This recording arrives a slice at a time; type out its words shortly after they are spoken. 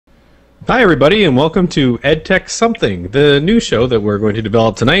Hi, everybody, and welcome to EdTech Something, the new show that we're going to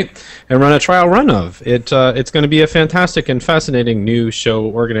develop tonight and run a trial run of. It's going to be a fantastic and fascinating new show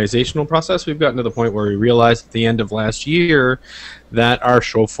organizational process. We've gotten to the point where we realized at the end of last year that our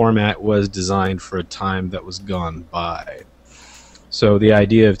show format was designed for a time that was gone by. So the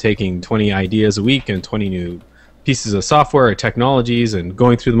idea of taking 20 ideas a week and 20 new pieces of software or technologies and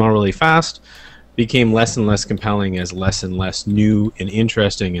going through them all really fast became less and less compelling as less and less new and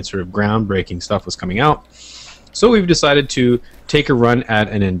interesting and sort of groundbreaking stuff was coming out. So we've decided to take a run at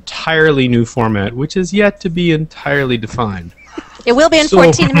an entirely new format, which is yet to be entirely defined. It will be in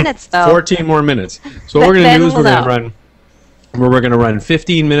 14 minutes, though. 14 more minutes. So what we're going to do is we're going to run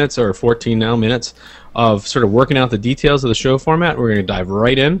 15 minutes or 14 now minutes of sort of working out the details of the show format. We're going to dive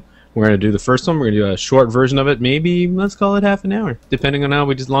right in. We're going to do the first one. We're going to do a short version of it. Maybe let's call it half an hour, depending on how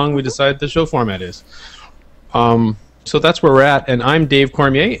long we decide the show format is. So that's where we're at. And I'm Dave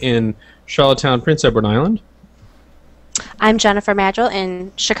Cormier in Charlottetown, Prince Edward Island. I'm Jennifer Maddrell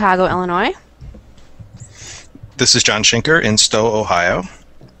in Chicago, Illinois. This is John Schinker in Stowe, Ohio.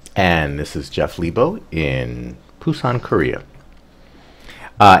 And this is Jeff Lebow in Busan, Korea.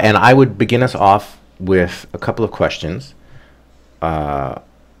 And I would begin us off with a couple of questions.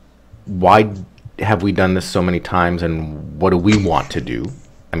 Why have we done this so many times, and what do we want to do?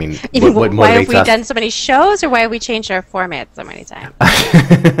 I mean, what why have motivates we us? done so many shows, or why have we changed our format so many times?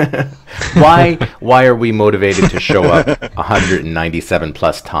 Why are we motivated to show up 197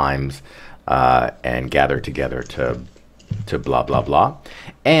 plus times and gather together to blah blah blah?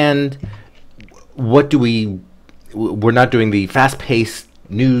 And what do we're not doing the fast-paced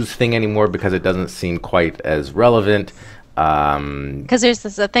news thing anymore because it doesn't seem quite as relevant. Because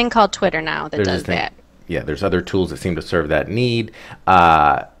there's a thing called Twitter now that does that. Yeah, there's other tools that seem to serve that need.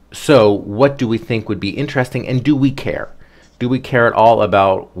 So what do we think would be interesting, and do we care? Do we care at all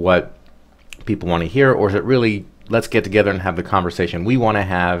about what people want to hear, or is it really, let's get together and have the conversation we want to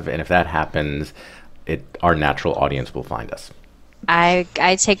have, and if that happens, our natural audience will find us? I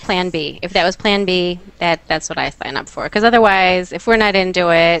take Plan B. If that was Plan B, that's what I sign up for. Because otherwise, if we're not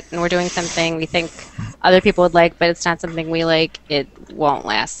into it and we're doing something we think other people would like, but it's not something we like, it won't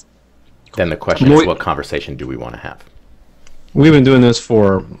last. Then the question is, what conversation do we want to have? We've been doing this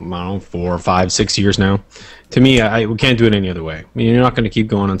for, I don't know, 4, 5, 6 years now. To me, we can't do it any other way. I mean, you're not going to keep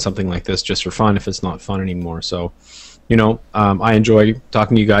going on something like this just for fun if it's not fun anymore. So, I enjoy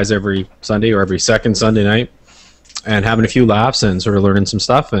talking to you guys every Sunday or every second Sunday night, and having a few laughs and sort of learning some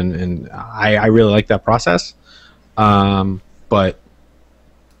stuff, and I really like that process. But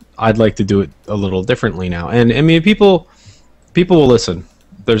I'd like to do it a little differently now. And I mean, people will listen.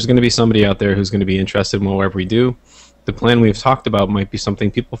 There's going to be somebody out there who's going to be interested in whatever we do. The plan we've talked about might be something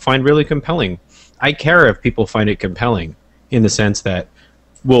people find really compelling. I care if people find it compelling, in the sense that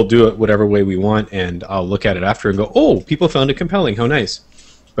we'll do it whatever way we want, and I'll look at it after and go, oh, people found it compelling, how nice.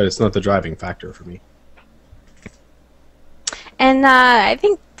 But it's not the driving factor for me. And I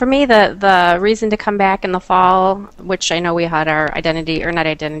think for me, the reason to come back in the fall, which I know we had our identity, or not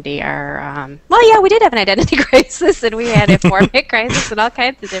identity, well, yeah, we did have an identity crisis, and we had a format crisis and all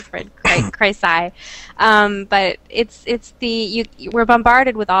kinds of different crises. But we're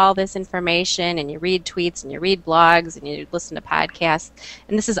bombarded with all this information, and you read tweets, and you read blogs, and you listen to podcasts,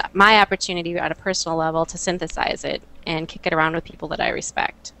 and this is my opportunity on a personal level to synthesize it and kick it around with people that I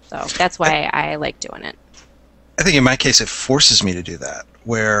respect. So that's why I like doing it. I think in my case it forces me to do that,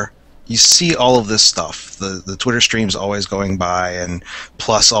 where you see all of this stuff. The Twitter stream's always going by, and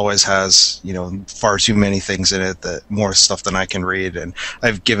Plus always has, far too many things in it, that more stuff than I can read, and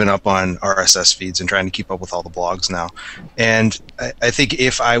I've given up on RSS feeds and trying to keep up with all the blogs now. And I think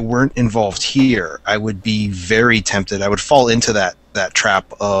if I weren't involved here, I would be very tempted. I would fall into that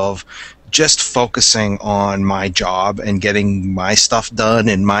trap of just focusing on my job and getting my stuff done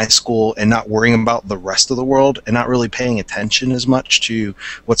in my school, and not worrying about the rest of the world, and not really paying attention as much to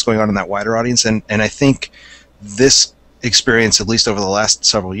what's going on in that wider audience. And I think this experience, at least over the last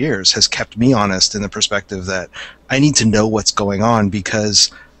several years, has kept me honest in the perspective that I need to know what's going on,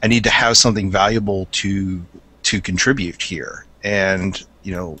 because I need to have something valuable to contribute here. And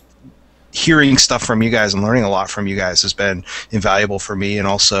hearing stuff from you guys and learning a lot from you guys has been invaluable for me, and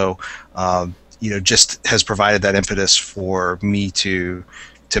also just has provided that impetus for me to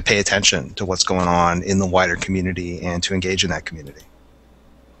pay attention to what's going on in the wider community and to engage in that community.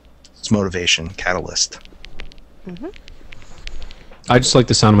 It's motivation, catalyst. Mm-hmm. I just like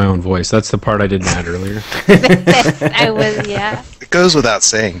the sound of my own voice. That's the part I didn't add earlier. Yeah. It goes without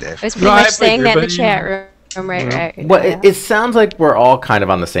saying, Dave. I was pretty much saying that in the chat room. Right. Well, it sounds like we're all kind of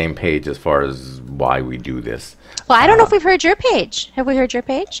on the same page as far as why we do this. Well, I don't know if we've heard your page. Have we heard your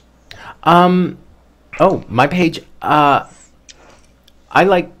page? Oh, my page. I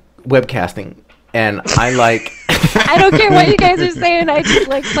like webcasting, and I like. I don't care what you guys are saying. I just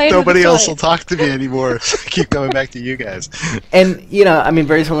like playing. Nobody else will talk to me anymore. So I keep coming back to you guys. And I mean,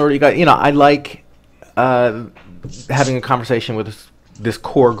 very similar to you guys. I like having a conversation with this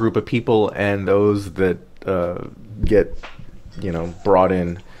core group of people and those that get brought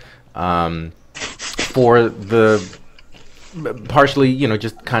in for the partially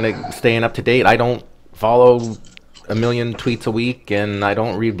just kind of staying up to date. I don't follow a million tweets a week, and I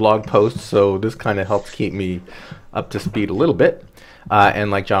don't read blog posts, so this kind of helps keep me up to speed a little bit.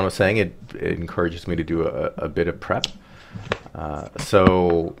 And like John was saying, it encourages me to do a bit of prep.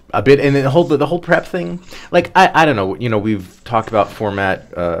 So a bit, and then the whole prep thing. Like I don't know. We've talked about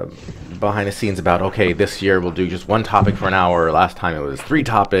format behind the scenes about okay, this year we'll do just one topic for an hour. Last time it was 3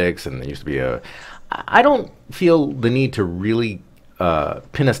 topics, and there used to be I don't feel the need to really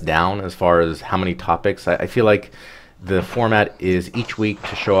pin us down as far as how many topics. I feel like the format is each week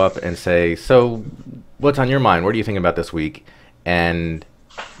to show up and say, so what's on your mind? What are you thinking about this week? And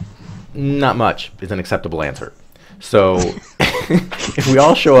not much is an acceptable answer. So if we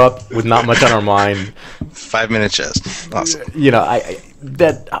all show up with not much on our mind, 5-minute chess. Awesome.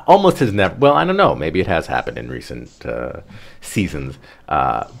 That almost has never. Well, I don't know. Maybe it has happened in recent seasons,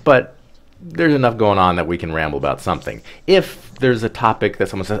 but there's enough going on that we can ramble about something. If there's a topic that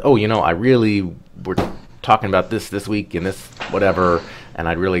someone says, we're talking about this week and this whatever, and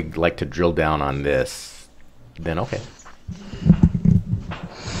I'd really like to drill down on this, then okay.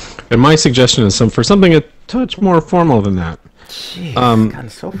 And my suggestion is for something a touch more formal than that. Jeez, kind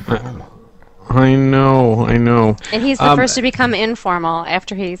of so formal. I know. And he's the first to become informal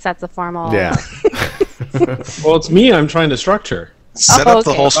after he sets a formal. Yeah. Well, it's me. I'm trying to structure. Set up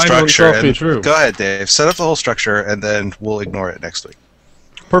the whole structure. True. Go ahead, Dave. Set up the whole structure, and then we'll ignore it next week.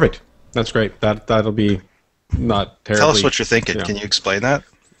 Perfect. That's great. That'll be not terribly. Tell us what you're thinking. Can you explain that?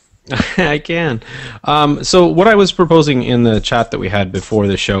 I can. So what I was proposing in the chat that we had before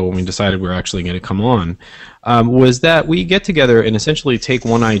the show when we decided we were actually going to come on was that we get together and essentially take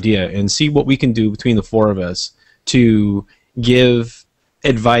one idea and see what we can do between the 4 of us to give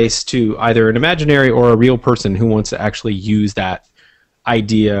advice to either an imaginary or a real person who wants to actually use that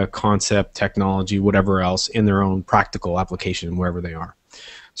idea, concept, technology, whatever else in their own practical application wherever they are.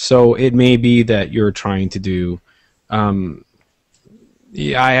 So it may be that you're trying to do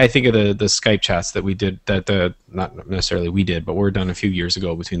I think of the Skype chats that we did, not necessarily we did, but were done a few years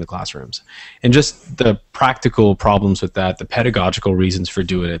ago between the classrooms. And just the practical problems with that, the pedagogical reasons for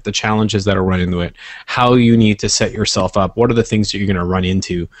doing it, the challenges that are run into it, how you need to set yourself up, what are the things that you're going to run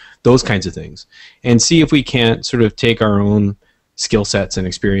into, those kinds of things. And see if we can't sort of take our own skill sets and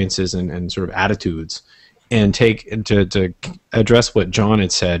experiences and sort of attitudes and to address what John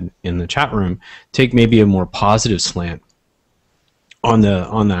had said in the chat room, take maybe a more positive slant on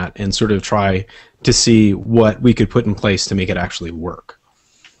that and sort of try to see what we could put in place to make it actually work.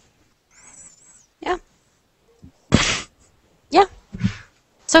 Yeah. Yeah.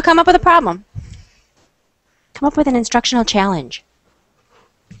 So come up with a problem. Come up with an instructional challenge.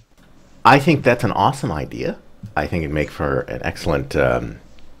 I think that's an awesome idea. I think it'd make for an excellent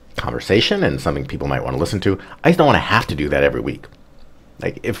conversation and something people might want to listen to. I just don't want to have to do that every week.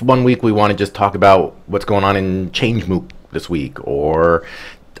 Like if one week we want to just talk about what's going on in Change MOOC this week, or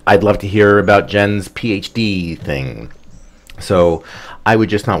I'd love to hear about Jen's PhD thing. So I would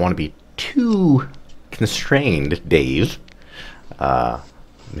just not want to be too constrained, Dave,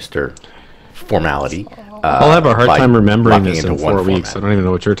 Mr. Formality. I'll have a hard time remembering this in 4 weeks. I don't even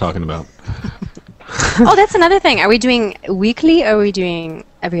know what you're talking about. Oh, that's another thing. Are we doing weekly or are we doing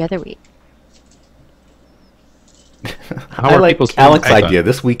every other week? I like Alex's idea,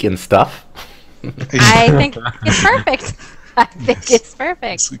 this week in stuff. I think it's perfect. I think it's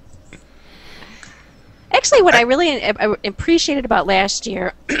perfect. Actually, what I really appreciated about last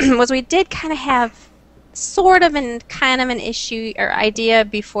year was we did kind of have sort of an issue or idea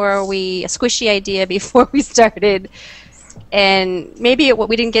before a squishy idea before we started. And maybe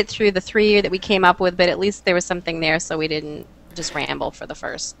we didn't get through the 3 that we came up with, but at least there was something there so we didn't just ramble for the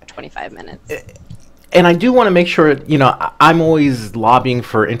first 25 minutes. And I do want to make sure, I'm always lobbying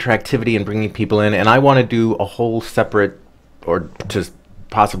for interactivity and bringing people in, and I want to do a whole separate, or just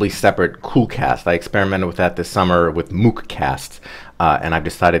possibly separate, COOLCast. I experimented with that this summer with MOOC casts, and I've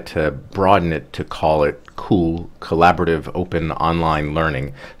decided to broaden it to call it COOL, Collaborative Open Online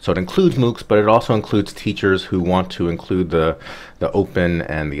Learning. So it includes MOOCs, but it also includes teachers who want to include the open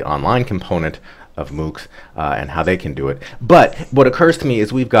and the online component of MOOCs and how they can do it. But what occurs to me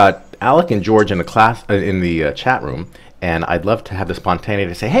is we've got Alec and George in the class in the chat room, And I'd love to have the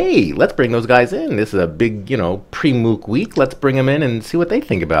spontaneity to say, hey, let's bring those guys in. This is a big, pre-MOOC week. Let's bring them in and see what they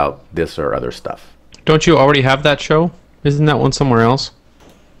think about this or other stuff. Don't you already have that show? Isn't that one somewhere else?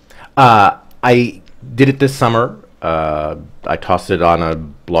 I did it this summer. I tossed it on a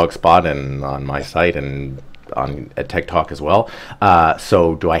blog spot and on my site and on Tech Talk as well.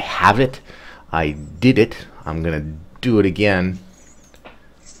 So do I have it? I did it. I'm going to do it again.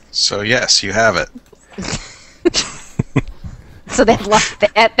 So yes, you have it. So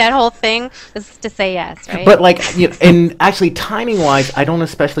that whole thing is to say yes, right? But and actually timing-wise, I don't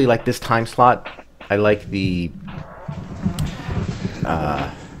especially like this time slot. I like the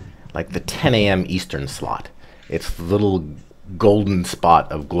 10 a.m. Eastern slot. It's the little golden spot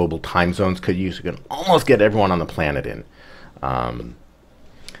of global time zones because you can almost get everyone on the planet in.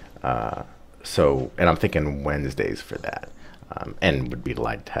 So, and I'm thinking Wednesdays for that, and would be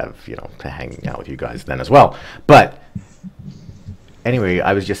delighted to have to hang out with you guys then as well. But anyway,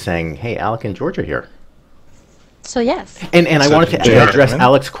 I was just saying, hey, Alec and George are here. So yes. And I So wanted to they are, address right?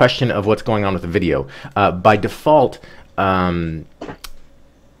 Alec's question of what's going on with the video. By default,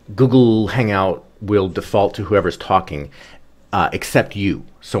 Google Hangout will default to whoever's talking, except you.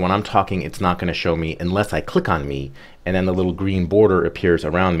 So when I'm talking, it's not going to show me unless I click on me, and then the little green border appears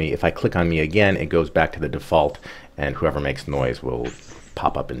around me. If I click on me again, it goes back to the default, and whoever makes noise will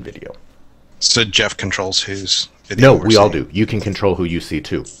pop up in video. So Jeff controls whose video. No, we all do. You can control who you see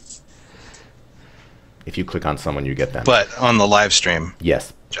too. If you click on someone, you get them. But on the live stream,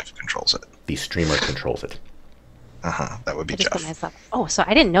 Yes, Jeff controls it. the streamer controls it. That would be I just put Jeff. myself. Oh, so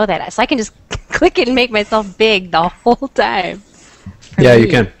I didn't know that. So I can just click it and make myself big the whole time. For Yeah, me. you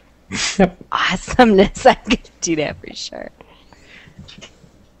can. Yep. Awesomeness! I could do that for sure.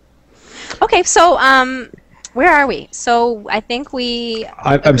 Okay, so where are we? So I think we.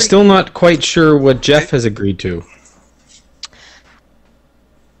 I'm still not quite sure what Jeff has agreed to.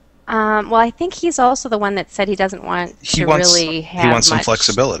 Well, I think he's also the one that said he doesn't want He to wants- really he have wants some much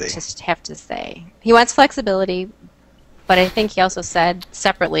flexibility. to have to say. He wants flexibility, but I think he also said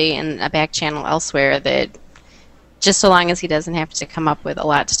separately in a back channel elsewhere that just so long as he doesn't have to come up with a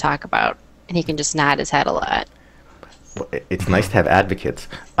lot to talk about, and he can just nod his head a lot. Well, it's nice to have advocates.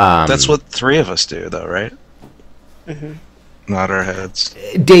 That's what three of us do, though, right? Mm-hmm. Nod our heads.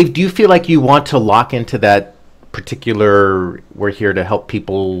 Dave, do you feel like you want to lock into that particular, we're here to help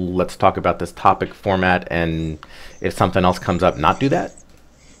people, let's talk about this topic format, and if something else comes up, not do that?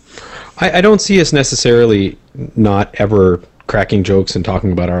 I don't see us necessarily not ever cracking jokes and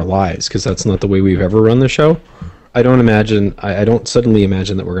talking about our lives, because that's not the way we've ever run the show. I don't suddenly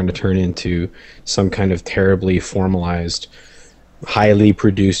imagine that we're going to turn into some kind of terribly formalized, highly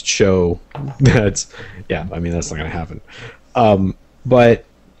produced show that's not going to happen. But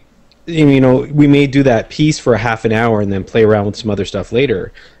we may do that piece for a half an hour and then play around with some other stuff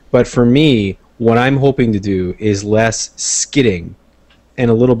later. But for me, what I'm hoping to do is less skidding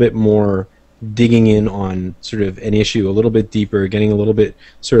and a little bit more digging in on sort of an issue a little bit deeper, getting a little bit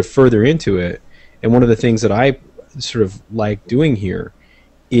sort of further into it. And one of the things that I sort of like doing here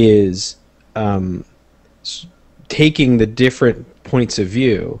is taking the different points of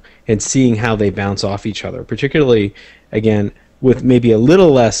view and seeing how they bounce off each other, particularly, again, with maybe a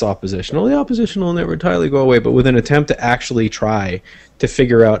little less oppositional. The opposition will never entirely go away, but with an attempt to actually try to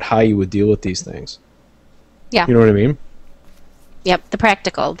figure out how you would deal with these things. Yeah. You know what I mean? Yep, the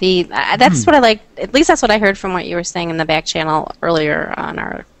practical. That's what I like. At least that's what I heard from what you were saying in the back channel earlier on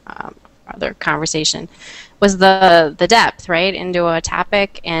our other conversation, was the depth, right, into a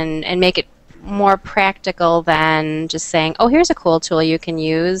topic and make it more practical than just saying, oh, here's a cool tool you can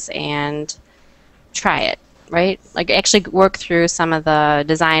use and try it, right? Like actually work through some of the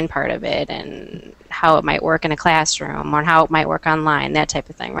design part of it and how it might work in a classroom or how it might work online, that type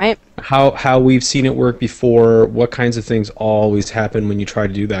of thing, right? How we've seen it work before, what kinds of things always happen when you try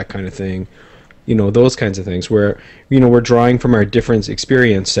to do that kind of thing. Those kinds of things where, we're drawing from our different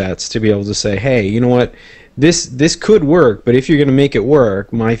experience sets to be able to say, hey, you know what, this could work, but if you're going to make it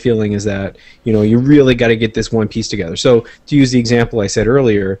work, my feeling is that, you really got to get this one piece together. So to use the example I said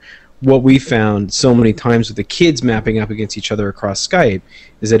earlier, what we found so many times with the kids mapping up against each other across Skype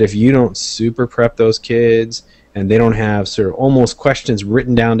is that if you don't super prep those kids and they don't have sort of almost questions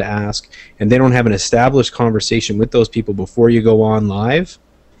written down to ask and they don't have an established conversation with those people before you go on live,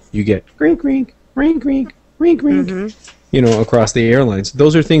 you get rink, rink, rink, rink, rink, rink, across the airlines.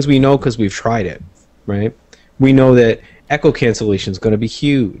 Those are things we know because we've tried it, right? We know that echo cancellation is going to be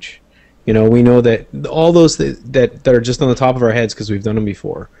huge. We know that all those that are just on the top of our heads because we've done them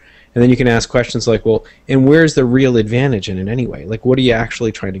before. And then you can ask questions like, well, and where's the real advantage in it anyway? Like, what are you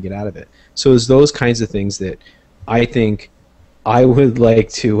actually trying to get out of it? So it's those kinds of things that I think I would like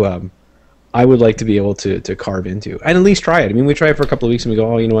to. I would like to be able to carve into and at least try it. I mean, we try it for a couple of weeks and we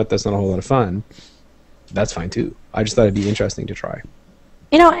go, oh, you know what? That's not a whole lot of fun. That's fine too. I just thought it'd be interesting to try.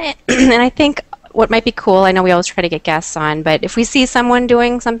 You know, and I think what might be cool, I know we always try to get guests on, but if we see someone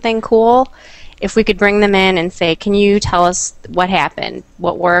doing something cool, if we could bring them in and say, can you tell us what happened,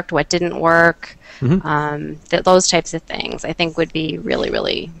 what worked, what didn't work, those types of things, I think would be really,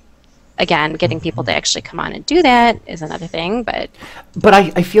 really, again, getting people to actually come on and do that is another thing. But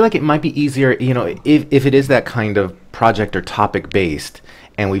I feel like it might be easier, you know, if it is that kind of project or topic based,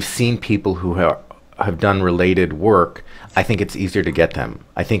 and we've seen people who have done related work, I think it's easier to get them.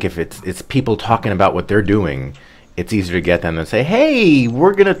 I think if it's people talking about what they're doing, it's easier to get them and say, hey,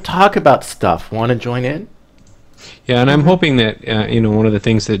 we're going to talk about stuff. Want to join in? Yeah, and I'm hoping that, you know, one of the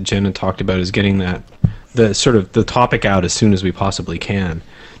things that Jen had talked about is getting the topic out as soon as we possibly can,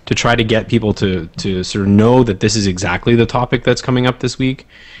 to try to get people to sort of know that this is exactly the topic that's coming up this week.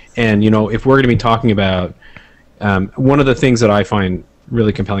 And, you know, if we're going to be talking about, one of the things that I find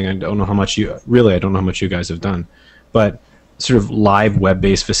really compelling, I don't know how much you guys have done, but sort of live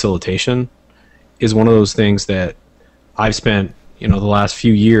web-based facilitation is one of those things that I've spent, you know, the last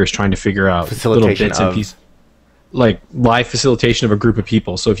few years trying to figure out little bits and pieces, like live facilitation of a group of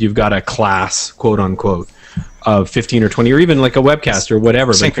people. So if you've got a class, quote unquote, of 15 or 20, or even like a webcast or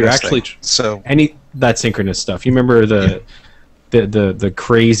whatever, but you're actually that synchronous stuff. You remember the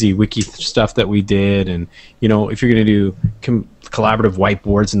crazy wiki stuff that we did, and you know, if you're going to do collaborative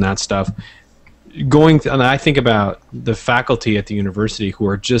whiteboards and that stuff, and I think about the faculty at the university who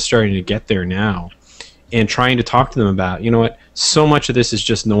are just starting to get there now, and trying to talk to them about, you know what, so much of this is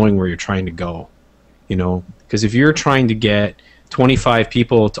just knowing where you're trying to go, you know, because if you're trying to get 25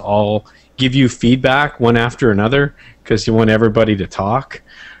 people to all give you feedback one after another because you want everybody to talk,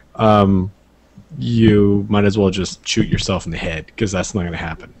 you might as well just shoot yourself in the head, because that's not going to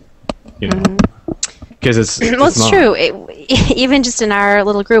happen, you know. Because it's true. Even just in our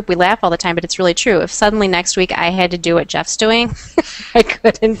little group, we laugh all the time, but it's really true. If suddenly next week I had to do what Jeff's doing, I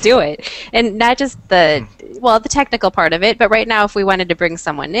couldn't do it. And not just the technical part of it, but right now if we wanted to bring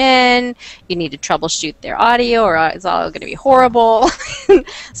someone in, you need to troubleshoot their audio, or it's all going to be horrible.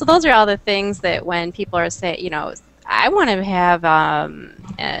 So those are all the things that when people are saying, you know, I want to have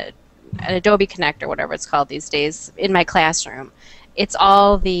an Adobe Connect or whatever it's called these days in my classroom. It's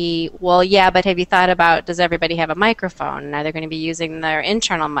all well, yeah, but have you thought about, does everybody have a microphone? And are they going to be using their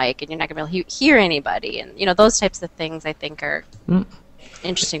internal mic, and you're not going to be able to hear anybody? And, you know, those types of things I think are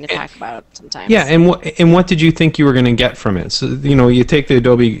interesting to talk about sometimes. Yeah, and what did you think you were going to get from it? So, you know, you take the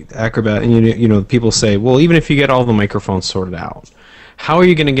Adobe Acrobat, and, you know, people say, well, even if you get all the microphones sorted out, how are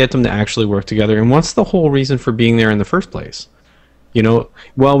you going to get them to actually work together? And what's the whole reason for being there in the first place? You know,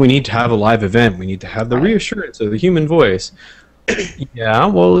 well, we need to have a live event. We need to have the reassurance of the human voice. Yeah,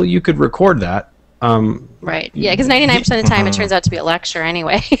 well, you could record that. Right. Yeah, because 99% of the time it turns out to be a lecture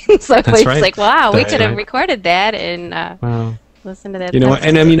anyway. So it's like, wow, we could have recorded that and listen to that. You know,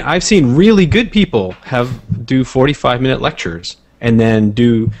 and I mean, I've seen really good people do 45-minute lectures and then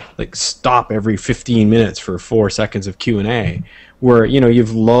do like stop every 15 minutes for 4 seconds of Q&A, where, you know,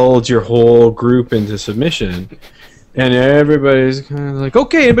 you've lulled your whole group into submission, and everybody's kind of like,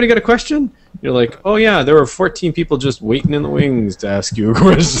 okay, anybody got a question? You're like, oh yeah, there were 14 people just waiting in the wings to ask you a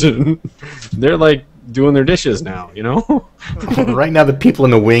question. They're like doing their dishes now, you know? Right now the people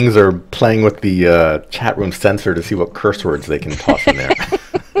in the wings are playing with the chat room sensor to see what curse words they can toss in there.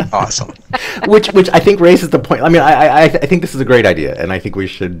 Awesome. Which I think raises the point. I mean, I think this is a great idea, and I think we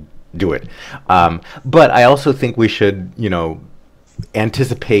should do it. But I also think we should, you know,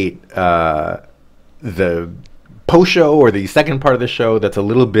 anticipate the post-show or the second part of the show that's a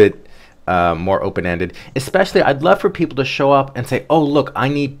little bit more open-ended. Especially, I'd love for people to show up and say, oh, look,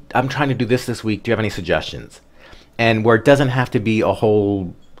 I'm trying to do this week. Do you have any suggestions? And where it doesn't have to be a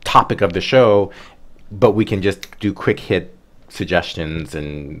whole topic of the show, but we can just do quick hit suggestions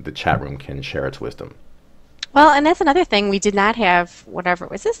and the chat room can share its wisdom. Well, and that's another thing. We did not have whatever. Are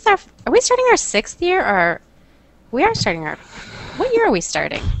we starting our 6th year, or we are starting what year are we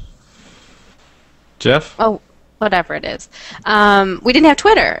starting? Jeff? Oh, whatever it is. We didn't have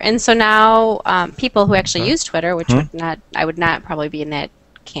Twitter, and so now people who actually use Twitter, which I would not probably be in that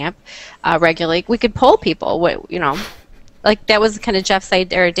camp regularly, we could poll people. What, you know, like that was kind of Jeff's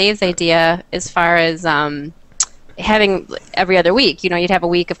idea or Dave's idea as far as having every other week. You know, you'd have a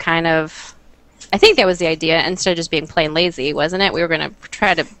week of kind of. I think that was the idea, instead of just being plain lazy, wasn't it? We were going to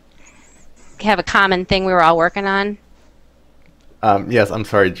try to have a common thing we were all working on. Yes, I'm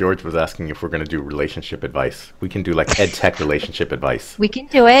sorry. George was asking if we're going to do relationship advice. We can do like EdTech relationship advice. We can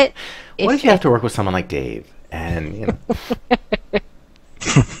do it. What if you have to work with someone like Dave? And, you know.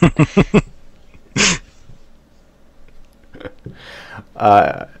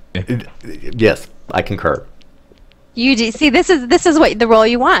 Yes, I concur. You see, this is what the role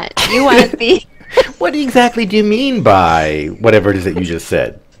you want. You want the. What exactly do you mean by whatever it is that you just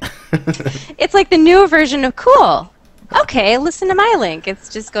said? It's like the newer version of cool. Okay, listen to my link. It's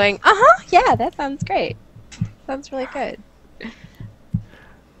just going, yeah, that sounds great. Sounds really good.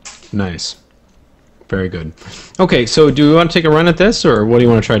 Nice. Very good. Okay, so do we want to take a run at this, or what do you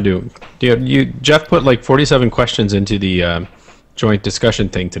want to try to do? Jeff put like 47 questions into the joint discussion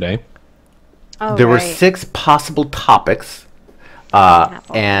thing today. Oh, There were right. 6 possible topics,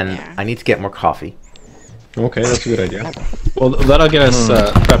 and I need to get more coffee. Okay, that's a good idea. Well, that'll get us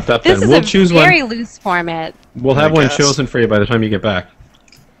prepped up This then. is We'll choose a one. very loose format. We'll have one guess. chosen for you by the time you get back.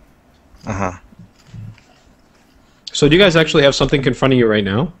 Uh-huh. So do you guys actually have something in front of you right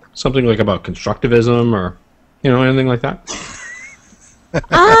now? Something like about constructivism or, anything like that? Not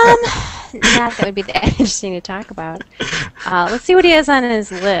that would be that interesting to talk about. Let's see what he has on his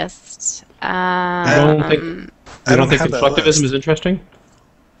list. I don't think have that constructivism list. is interesting?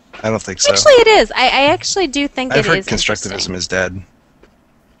 I don't think so. Actually, it is. I actually do think I've it heard is constructivism is dead.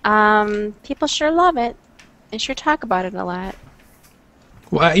 interesting. People sure love it. They sure talk about it a lot.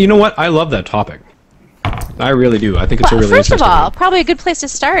 Well, you know what? I love that topic. I really do. I think it's a really First of interesting all, one. probably a good place to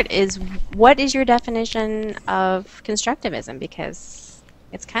start is what is your definition of constructivism? Because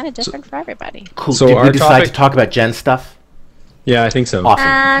it's kind of different for everybody. Cool. So Did our we decide topic- to talk about Jen's stuff? Yeah, I think so.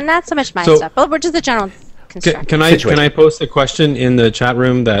 Awesome. Not so much my So- stuff, but we're just the general Can constructivism. I post a question in the chat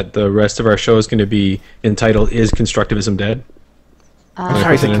room that the rest of our show is going to be entitled "Is Constructivism Dead?" I'm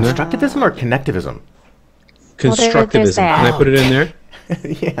sorry, is it in there? constructivism or connectivism? Well, there's Constructivism. that. Can I put it in there?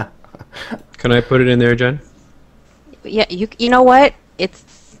 Yeah. Can I put it in there, Jen? Yeah, you know what?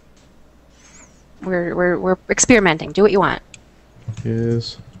 It's we're experimenting. Do what you want.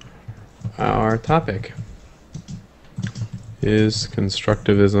 Is our topic. Is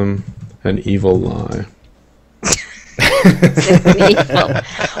constructivism an evil lie? It's an evil.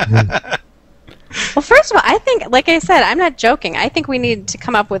 Well, first of all, I think, like I said, I'm not joking. I think we need to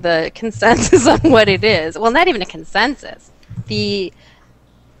come up with a consensus on what it is. Well, not even a consensus.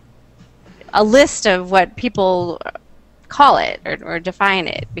 A list of what people call it or define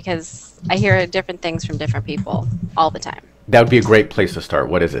it, because I hear different things from different people all the time. That would be a great place to start.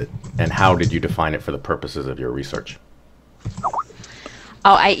 What is it? And how did you define it for the purposes of your research?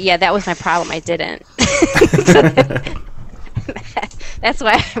 Oh, yeah, that was my problem. I didn't. That's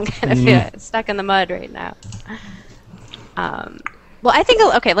why I'm kind of stuck in the mud right now. Well, I think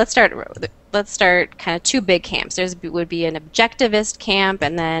let's start kind of 2 big camps. Would be an objectivist camp,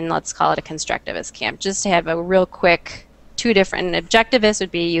 and then let's call it a constructivist camp, just to have a real quick 2 different. An objectivist would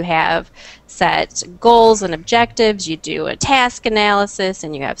be you have set goals and objectives, you do a task analysis,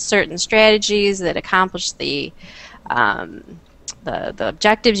 and you have certain strategies that accomplish the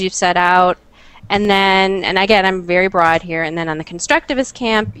objectives you've set out. And then, and again, I'm very broad here, and then on the constructivist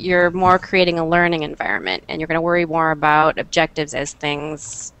camp, you're more creating a learning environment, and you're going to worry more about objectives as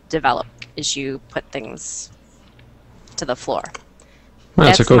things develop, as you put things to the floor. Well,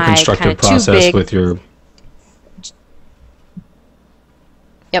 that's a That's my co-constructive kinda 2 process big- with your...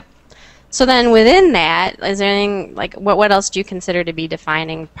 Yep. So then within that, is there anything, like, what else do you consider to be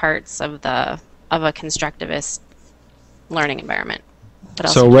defining parts of a constructivist learning environment? What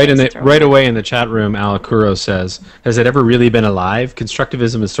else So would you right guys throw right in? away in the chat room, Alakuro says, "Has it ever really been alive?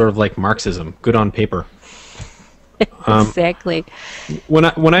 Constructivism is sort of like Marxism, good on paper." Exactly. When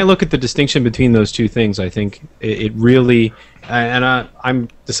I look at the distinction between those 2 things, I think it really, and I'm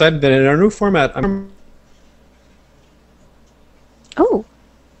decided that in our new format, Oh,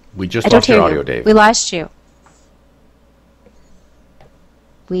 We just I don't lost your hear audio, you. Dave. We lost you.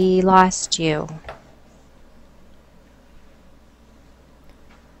 We lost you.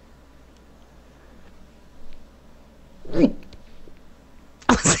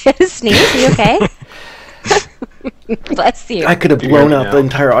 Was that a sneeze? Are you okay? Bless you. I could have you blown hear me out now? the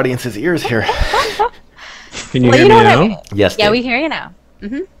entire audience's ears here. can you Well, hear you me know now? what? Yes, Yeah, Dave. we hear you now.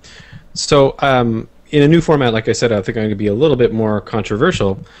 So in a new format, like I said, I think I'm going to be a little bit more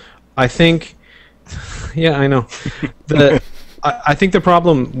controversial. I think, yeah, I know. I think the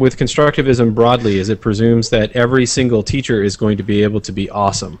problem with constructivism broadly is it presumes that every single teacher is going to be able to be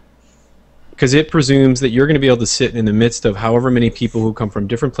awesome. Because it presumes that you're going to be able to sit in the midst of however many people who come from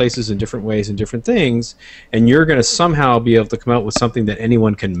different places in different ways and different things, and you're going to somehow be able to come out with something that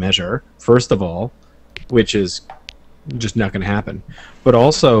anyone can measure, first of all, which is just not going to happen. But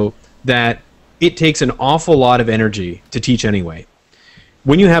also that it takes an awful lot of energy to teach anyway.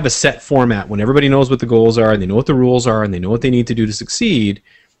 when you have a set format, when everybody knows what the goals are and they know what the rules are and they know what they need to do to succeed,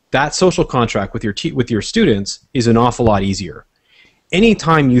 that social contract with your students is an awful lot easier.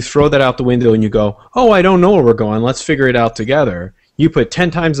 Anytime you throw that out the window and you go, oh, I don't know where we're going, let's figure it out together, you put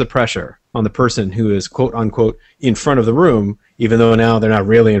 10 times the pressure on the person who is quote unquote in front of the room, even though now they're not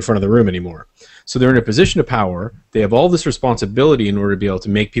really in front of the room anymore. So they're in a position of power, they have all this responsibility in order to be able to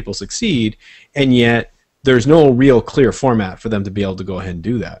make people succeed, and yet there's no real clear format for them to be able to go ahead and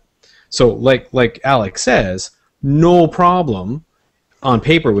do that. So like Alex says, no problem on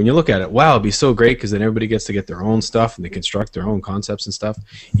paper when you look at it. Wow, it'd be so great because then everybody gets to get their own stuff and they construct their own concepts and stuff.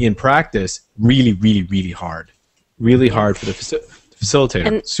 In practice, really, really, really hard. Really hard for the facilitator.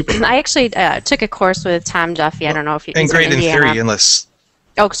 And super I actually took a course with Tom Duffy. I don't know if you. And great in theory, unless.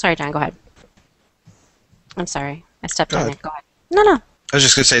 Oh, sorry, John. Go ahead. I'm sorry. I stepped on it. Go ahead. No. I was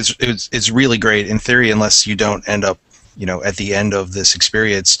just going to say it's really great in theory, unless you don't end up, at the end of this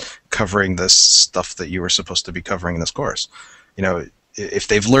experience covering this stuff that you were supposed to be covering in this course. If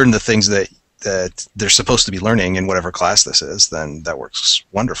they've learned the things that they're supposed to be learning in whatever class this is, then that works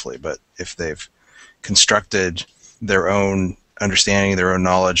wonderfully. But if they've constructed their own understanding, their own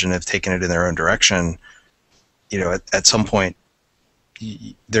knowledge, and have taken it in their own direction, at some point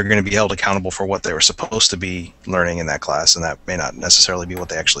they're going to be held accountable for what they were supposed to be learning in that class, and that may not necessarily be what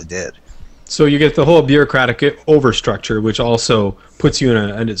they actually did. So you get the whole bureaucratic overstructure, which also puts you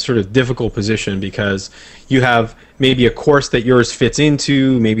in a sort of difficult position because you have maybe a course that yours fits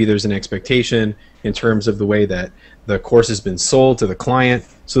into, maybe there's an expectation in terms of the way that the course has been sold to the client.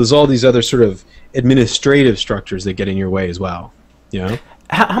 So there's all these other sort of administrative structures that get in your way as well.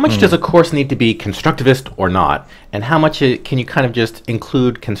 How much does a course need to be constructivist or not? And how much can you kind of just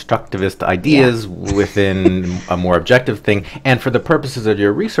include constructivist ideas within a more objective thing? And for the purposes of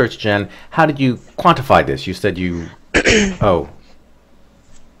your research, Jen, how did you quantify this? You said you... oh.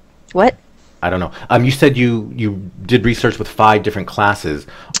 What? I don't know. You said you did research with 5 different classes.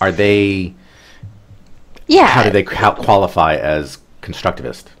 Are they... Yeah. How do they qualify as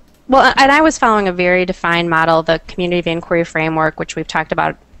constructivist? Well, and I was following a very defined model, the Community of Inquiry Framework, which we've talked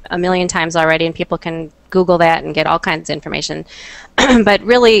about a million times already, and people can Google that and get all kinds of information. But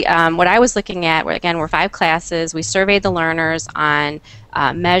really, what I was looking at, again, were 5 classes. We surveyed the learners on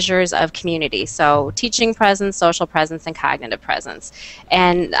measures of community, so teaching presence, social presence, and cognitive presence.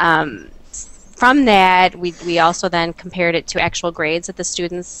 And from that, we also then compared it to actual grades that the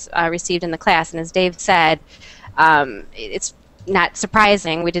students received in the class. And as Dave said, it's not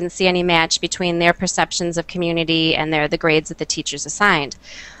surprising, we didn't see any match between their perceptions of community and the grades that the teachers assigned.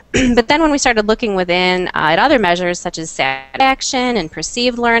 But then when we started looking within at other measures such as satisfaction and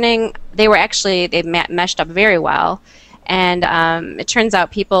perceived learning, they meshed up very well. And it turns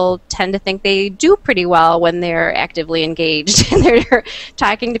out people tend to think they do pretty well when they're actively engaged and they're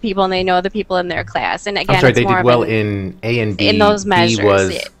talking to people and they know the people in their class. And again, I'm sorry, it's they more did well in A and B. In those measures. B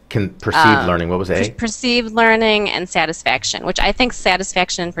was perceived learning. What was A? Perceived learning and satisfaction, which I think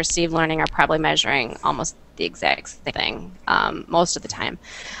satisfaction and perceived learning are probably measuring almost the exact same thing most of the time.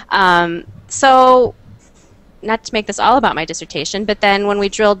 So, not to make this all about my dissertation, but then when we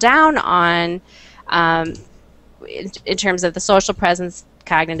drill down on, in terms of the social presence,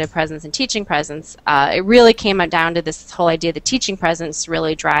 cognitive presence, and teaching presence, it really came down to this whole idea that teaching presence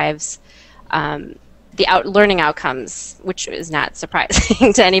really drives the learning outcomes, which is not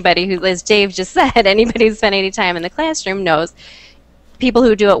surprising to anybody who, as Dave just said, anybody who's spent any time in the classroom knows people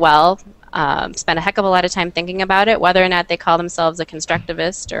who do it well spend a heck of a lot of time thinking about it, whether or not they call themselves a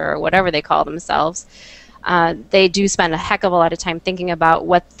constructivist or whatever they call themselves. They do spend a heck of a lot of time thinking about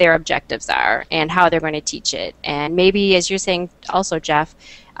what their objectives are and how they're going to teach it. And maybe, as you're saying also, Jeff,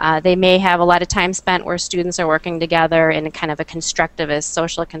 they may have a lot of time spent where students are working together in a kind of a constructivist,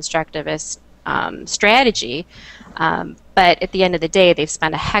 social constructivist strategy, but at the end of the day, they've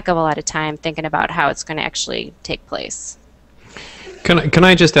spent a heck of a lot of time thinking about how it's going to actually take place. Can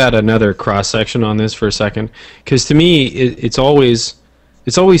I just add another cross section on this for a second? Because to me, it's always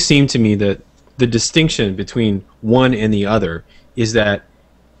seemed to me that the distinction between one and the other is that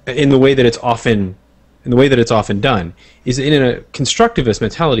in the way that it's often done is in a constructivist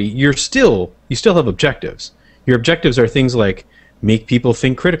mentality, you still have objectives. Your objectives are things like make people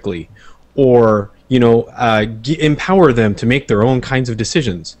think critically, or empower them to make their own kinds of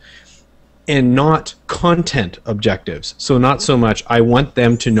decisions, and not content objectives. So not so much I want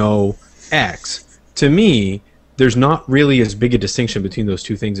them to know X. To me, there's not really as big a distinction between those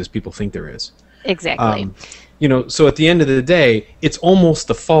two things as people think there is. Exactly. So at the end of the day, it's almost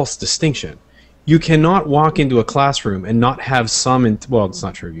a false distinction. You cannot walk into a classroom and not have some, well, it's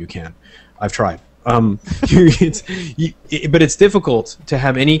not true, you can. I've tried. But it's difficult to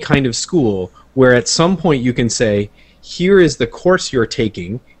have any kind of school where at some point you can say, here is the course you're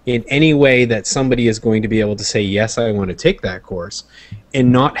taking in any way that somebody is going to be able to say, yes, I want to take that course,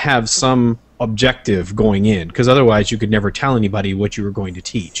 and not have some objective going in, because otherwise you could never tell anybody what you were going to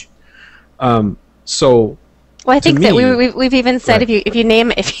teach. So, well, I think that we've even said, right, if you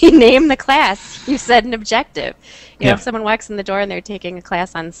name the class, you set an objective. You know, yeah. if someone walks in the door and they're taking a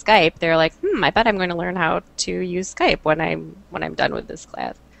class on Skype, they're like, I bet I'm going to learn how to use Skype when I'm done with this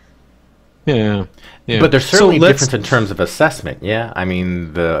class. Yeah, yeah. But there's certainly a difference in terms of assessment, yeah? I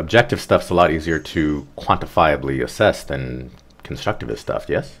mean, the objective stuff's a lot easier to quantifiably assess than constructivist stuff,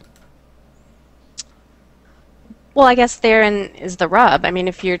 yes? Well, I guess therein is the rub. I mean,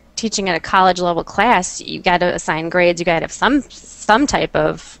 if you're teaching at a college-level class, you got to assign grades. You got to have some type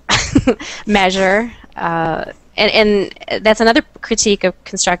of measure. And that's another critique of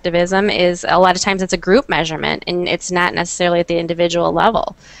constructivism, is a lot of times it's a group measurement, and it's not necessarily at the individual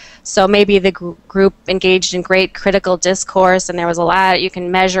level. So maybe the group engaged in great critical discourse, and there was a lot, you can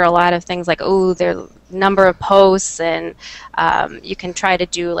measure a lot of things like, oh, their number of posts, and you can try to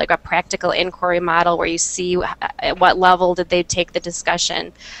do like a practical inquiry model where you see at what level did they take the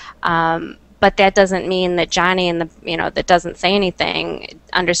discussion. But that doesn't mean that Johnny that doesn't say anything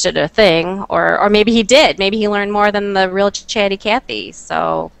understood a thing, or maybe he did. Maybe he learned more than the real chatty Cathy.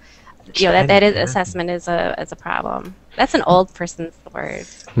 So, that is assessment is a problem. That's an old person's word.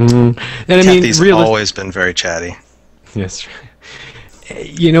 And I mean, Cathy's always been very chatty. Yes.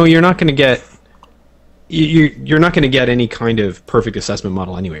 You're not going to get you're not going to get any kind of perfect assessment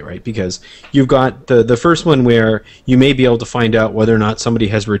model anyway, right? Because you've got the first one where you may be able to find out whether or not somebody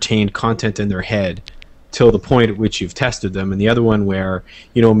has retained content in their head till the point at which you've tested them, and the other one where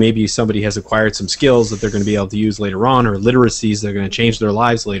maybe somebody has acquired some skills that they're going to be able to use later on, or literacies that are going to change their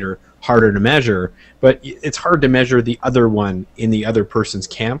lives later, harder to measure. But it's hard to measure the other one in the other person's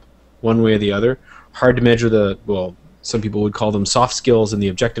camp, one way or the other. Hard to measure some people would call them soft skills in the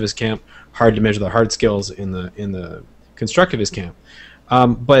objectivist camp. Hard to measure the hard skills in the constructivist camp.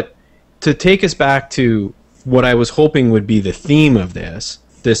 But to take us back to what I was hoping would be the theme of this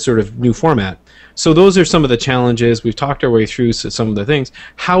sort of new format. So those are some of the challenges. We've talked our way through some of the things.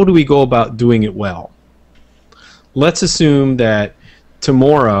 How do we go about doing it well? Let's assume that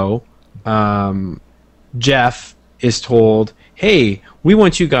tomorrow Jeff is told, hey, we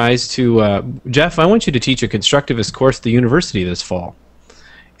want you guys to, Jeff, I want you to teach a constructivist course at the university this fall.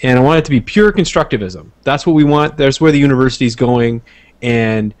 And I want it to be pure constructivism. That's what we want. That's where the university's going,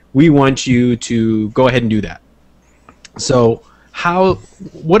 and we want you to go ahead and do that. So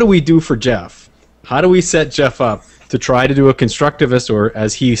what do we do for Jeff? How do we set Jeff up to try to do a constructivist, or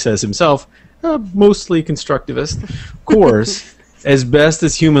as he says himself, mostly constructivist course as best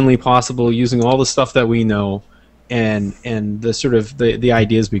as humanly possible, using all the stuff that we know and the sort of the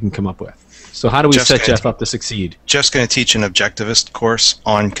ideas we can come up with? So how do we set Jeff up to succeed? Jeff's going to teach an objectivist course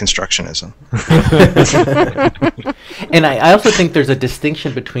on constructionism. And I also think there's a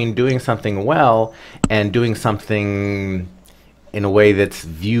distinction between doing something well and doing something in a way that's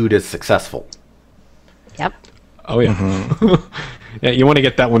viewed as successful. Yep. Oh, yeah. Mm-hmm. Yeah, you want to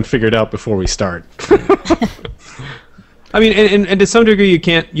get that one figured out before we start. I mean, and to some degree,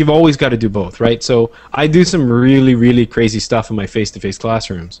 you've always got to do both, right? So I do some really, really crazy stuff in my face-to-face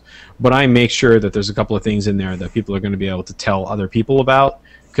classrooms, but I make sure that there's a couple of things in there that people are going to be able to tell other people about,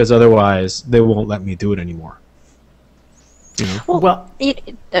 because otherwise they won't let me do it anymore. Well,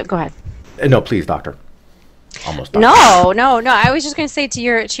 go ahead. No, please, Doctor. Almost. No. I was just going to say to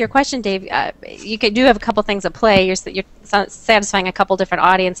your question, Dave. You do have a couple things at play. You're satisfying a couple different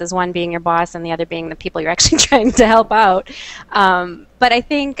audiences. One being your boss, and the other being the people you're actually trying to help out. But I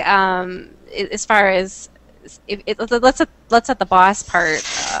think as far as let's set the boss part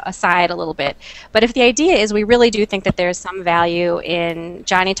aside a little bit. But if the idea is we really do think that there's some value in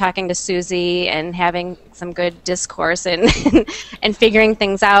Johnny talking to Susie and having some good discourse and and figuring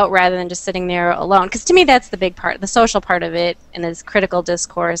things out rather than just sitting there alone, because to me that's the big part. The social part of it and this critical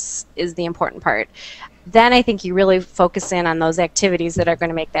discourse is the important part. Then I think you really focus in on those activities that are going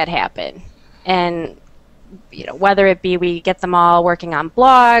to make that happen. And whether it be we get them all working on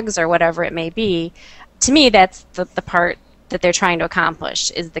blogs or whatever it may be, to me, that's the part that they're trying to accomplish,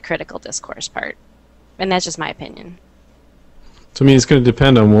 is the critical discourse part. And that's just my opinion. To me, it's going to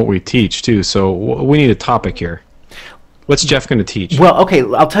depend on what we teach, too. So we need a topic here. What's Jeff going to teach? Well, okay,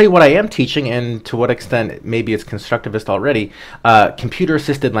 I'll tell you what I am teaching, and to what extent maybe it's constructivist already.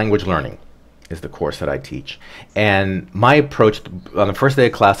 Computer-assisted language learning is the course that I teach. And my approach, on the first day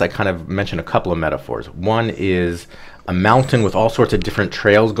of class, I kind of mentioned a couple of metaphors. One is a mountain with all sorts of different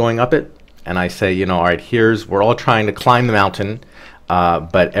trails going up it. and I say, you know, all right, we're all trying to climb the mountain,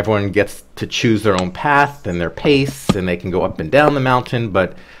 but everyone gets to choose their own path and their pace, and they can go up and down the mountain,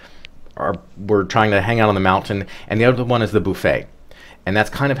 but we're trying to hang out on the mountain. And the other one is the buffet. And that's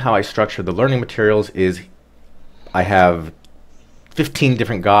kind of how I structure the learning materials. Is I have 15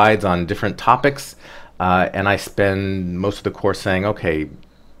 different guides on different topics, and I spend most of the course saying, okay,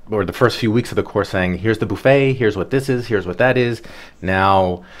 or the first few weeks of the course saying, here's the buffet, here's what this is, here's what that is.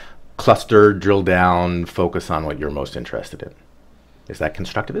 Now cluster, drill down, focus on what you're most interested in. Is that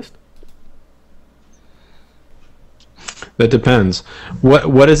constructivist? That depends.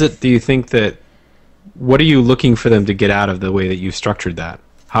 What is it, do you think that, what are you looking for them to get out of the way that you've structured that?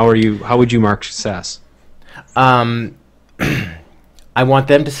 How would you mark success? I want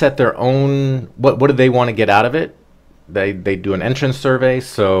them to set their own, what do they want to get out of it? They do an entrance survey,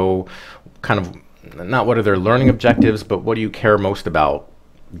 so kind of not what are their learning objectives, but what do you care most about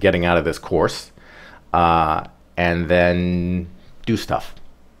getting out of this course? And then do stuff,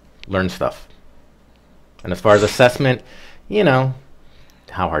 learn stuff. And as far as assessment, you know,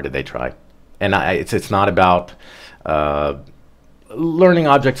 how hard did they try? And it's not about learning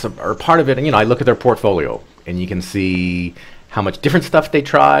objects are part of it. And, you know, I look at their portfolio, and you can see how much different stuff they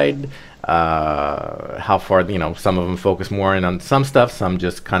tried, how far, you know, some of them focus more in on some stuff, some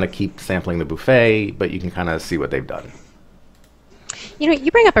just kind of keep sampling the buffet, but you can kind of see what they've done. You know,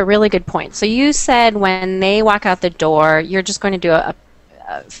 you bring up a really good point. So you said when they walk out the door, you're just going to do a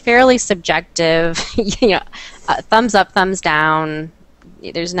fairly subjective, you know, thumbs up, thumbs down.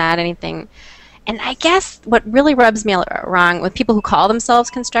 There's not anything. And I guess what really rubs me wrong with people who call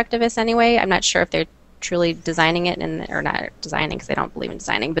themselves constructivists anyway, I'm not sure if they're truly designing it or not designing, because they don't believe in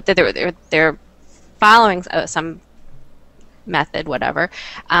designing, but they're following some method, whatever.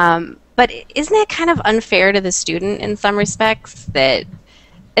 But isn't it kind of unfair to the student in some respects that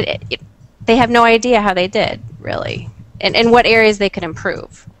they have no idea how they did, really? And what areas they could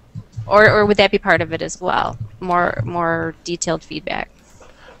improve, or would that be part of it as well? More detailed feedback.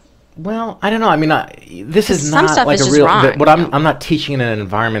 Well, I don't know. I mean, this is not like a real. I'm not teaching in an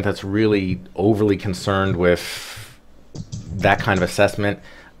environment that's really overly concerned with that kind of assessment.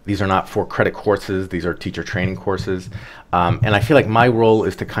 These are not 4-credit courses. These are teacher training courses, and I feel like my role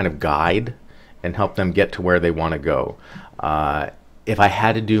is to kind of guide and help them get to where they want to go. If I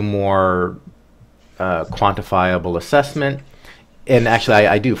had to do more quantifiable assessment, and actually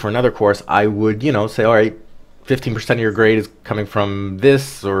I do for another course, I would, you know, say, all right, 15% of your grade is coming from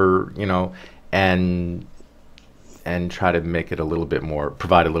this, or, you know, and try to make it a little bit more,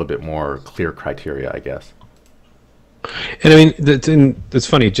 provide a little bit more clear criteria, I guess. And I mean, that's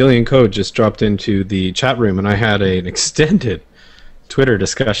funny. Jillian Code just dropped into the chat room, and I had an extended Twitter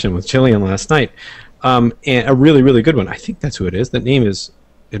discussion with Jillian last night, and a really, really good one. I think that's who it is. That name is,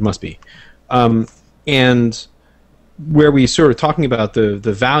 it must be. And where we sort of talking about the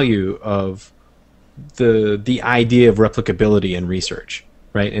value of the idea of replicability in research,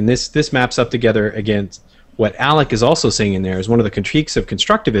 right? And this maps up together against what Alec is also saying in there is one of the critiques of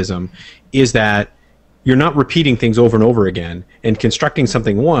constructivism is that you're not repeating things over and over again, and constructing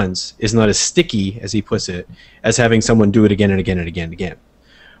something once is not as sticky, as he puts it, as having someone do it again and again and again and again.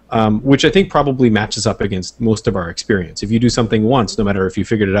 Which I think probably matches up against most of our experience. If you do something once, no matter if you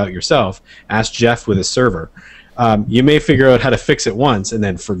figured it out yourself, ask Jeff with his server. You may figure out how to fix it once and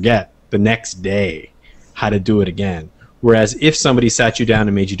then forget the next day how to do it again. Whereas if somebody sat you down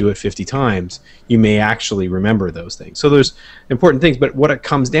and made you do it 50 times, you may actually remember those things. So there's important things, but what it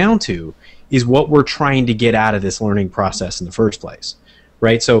comes down to is what we're trying to get out of this learning process in the first place,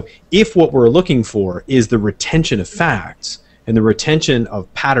 right? So if what we're looking for is the retention of facts and the retention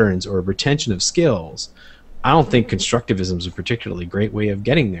of patterns or retention of skills, I don't think constructivism is a particularly great way of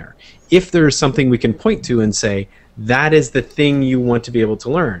getting there. If there's something we can point to and say, that is the thing you want to be able to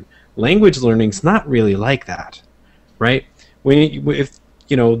learn. Language learning's not really like that, right? If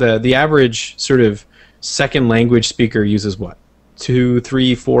you know, the average sort of second language speaker uses what? 2,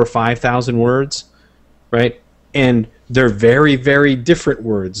 3, 4, 5,000 words, right? And they're very, very different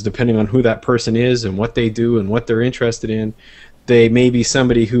words depending on who that person is and what they do and what they're interested in. They may be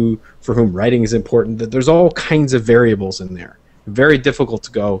somebody for whom writing is important. There's all kinds of variables in there. Very difficult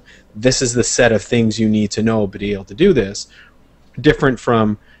to go, this is the set of things you need to know to be able to do this. Different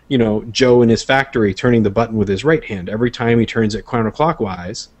from, you know, Joe in his factory turning the button with his right hand. Every time he turns it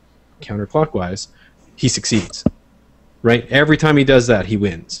counterclockwise, he succeeds. Right? Every time he does that, he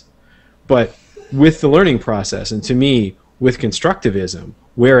wins. But with the learning process, and to me, with constructivism,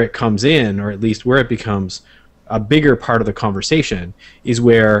 where it comes in, or at least where it becomes a bigger part of the conversation, is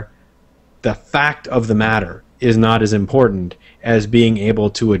where the fact of the matter is not as important as being able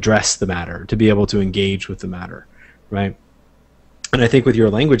to address the matter, to be able to engage with the matter, right? And I think with your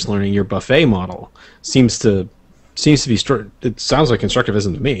language learning, your buffet model seems to be, it sounds like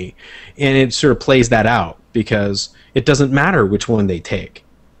constructivism to me, and it sort of plays that out, because it doesn't matter which one they take.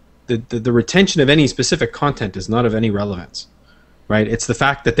 The retention of any specific content is not of any relevance, right? It's the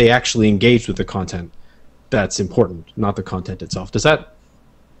fact that they actually engaged with the content that's important, not the content itself. Does that,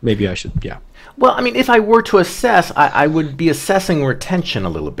 maybe I should, yeah. Well, I mean, if I were to assess, I would be assessing retention a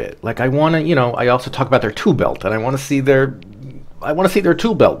little bit. Like, I want to, you know, I also talk about their tool belt, and I want to see their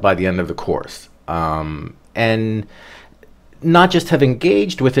tool belt by the end of the course. And not just have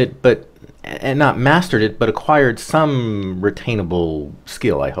engaged with it, but and not mastered it, but acquired some retainable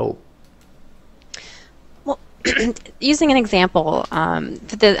skill, I hope. Well, using an example, I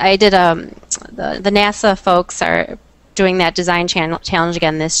did the NASA folks are doing that design challenge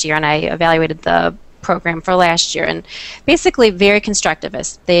again this year, and I evaluated the program for last year, and basically very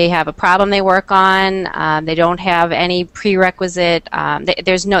constructivist. They have a problem they work on. They don't have any prerequisite.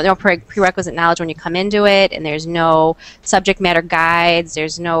 There's no prerequisite knowledge when you come into it, and there's no subject matter guides.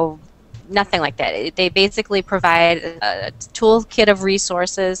 There's nothing like that. They basically provide a toolkit of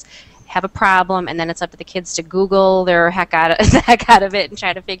resources, have a problem, and then it's up to the kids to Google their heck out of it and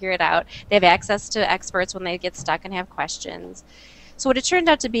try to figure it out. They have access to experts when they get stuck and have questions. So what it turned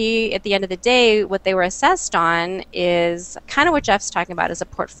out to be at the end of the day, what they were assessed on is kind of what Jeff's talking about, is a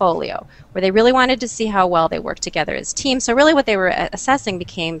portfolio, where they really wanted to see how well they work together as teams. So really what they were assessing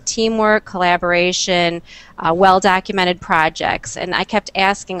became teamwork, collaboration, well-documented projects. And I kept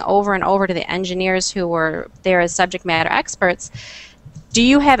asking over and over to the engineers who were there as subject matter experts, do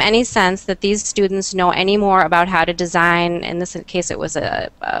you have any sense that these students know any more about how to design, in this case it was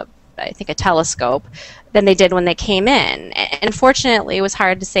I think a telescope, than they did when they came in? And fortunately, it was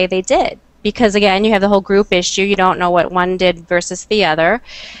hard to say they did, because again, you have the whole group issue. You don't know what one did versus the other.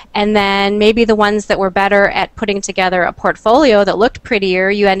 And then maybe the ones that were better at putting together a portfolio that looked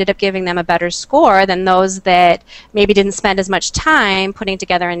prettier, you ended up giving them a better score than those that maybe didn't spend as much time putting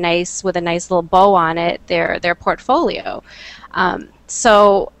together with a nice little bow on it, their portfolio.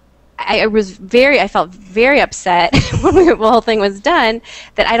 So I felt very upset when the whole thing was done,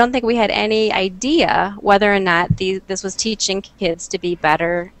 that I don't think we had any idea whether or not this was teaching kids to be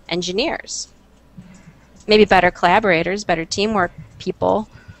better engineers, maybe better collaborators, better teamwork people.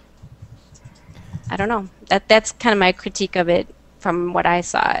 I don't know. That's kind of my critique of it from what I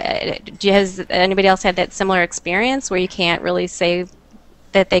saw. Has anybody else had that similar experience where you can't really say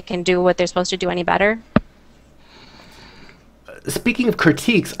that they can do what they're supposed to do any better? Speaking of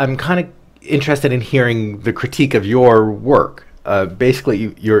critiques, I'm kind of interested in hearing the critique of your work.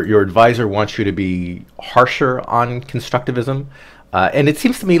 Basically, your advisor wants you to be harsher on constructivism, and it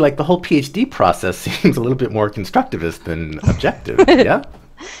seems to me like the whole PhD process seems a little bit more constructivist than objective. Yeah.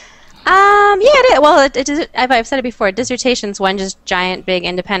 Yeah, it is. Well, I've said it before. Dissertation's one just giant, big,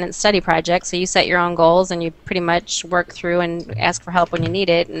 independent study project. So you set your own goals, and you pretty much work through and ask for help when you need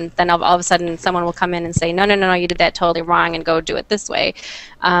it. And then all of a sudden, someone will come in and say, no, you did that totally wrong, and go do it this way.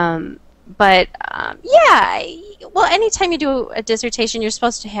 Yeah. Well, anytime you do a dissertation, you're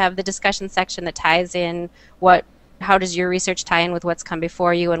supposed to have the discussion section that ties in how does your research tie in with what's come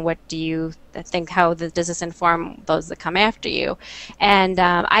before you, and what do you think, how does this inform those that come after you? And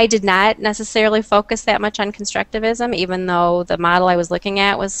I did not necessarily focus that much on constructivism, even though the model I was looking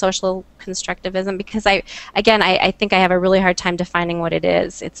at was social constructivism, because I think I have a really hard time defining what it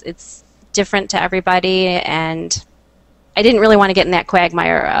is. It's different to everybody, and I didn't really want to get in that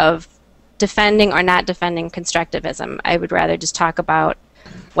quagmire of defending or not defending constructivism. I would rather just talk about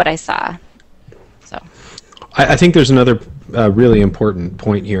what I saw. So. I think there's another really important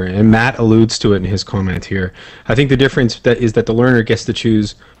point here, and Matt alludes to it in his comment here. I think the difference is that the learner gets to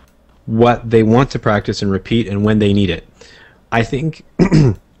choose what they want to practice and repeat and when they need it. I think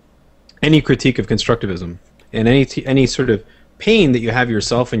any critique of constructivism and any sort of pain that you have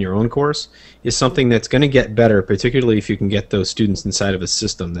yourself in your own course is something that's going to get better, particularly if you can get those students inside of a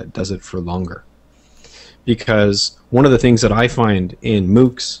system that does it for longer. Because one of the things that I find in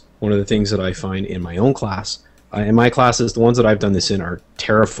MOOCs, one of the things that I find in my own class, in my classes, the ones that I've done this in are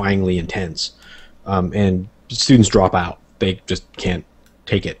terrifyingly intense, and students drop out. They just can't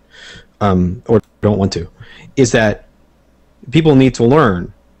take it, or don't want to, is that people need to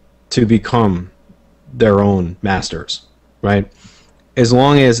learn to become their own masters, right? As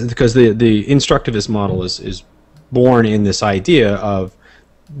long as, because the instructivist model is born in this idea of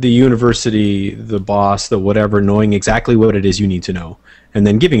the university, the boss, the whatever, knowing exactly what it is you need to know, and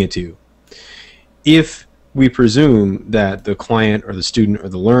then giving it to you. If we presume that the client or the student or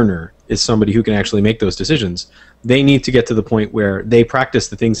the learner is somebody who can actually make those decisions. They need to get to the point where they practice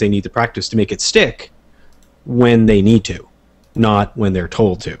the things they need to practice to make it stick when they need to, not when they're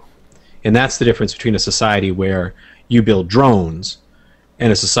told to. And that's the difference between a society where you build drones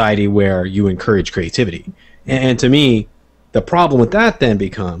and a society where you encourage creativity. And to me, the problem with that then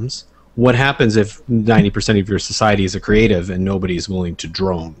becomes, what happens if 90% of your society is a creative and nobody is willing to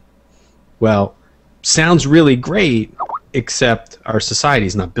drone? Well, sounds really great, except our society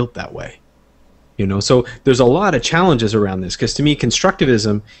is not built that way. You know, so there's a lot of challenges around this, because to me,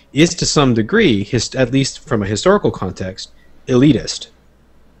 constructivism is to some degree, at least from a historical context, elitist.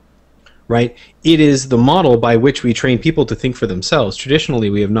 Right? It is the model by which we train people to think for themselves. Traditionally,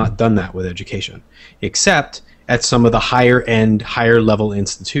 we have not done that with education, except at some of the higher end, higher level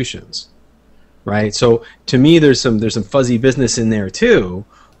institutions. Right? So to me, there's some fuzzy business in there too,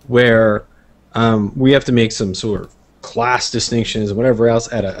 where we have to make some sort of class distinctions and whatever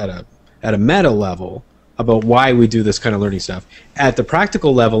else at a meta level about why we do this kind of learning stuff. At the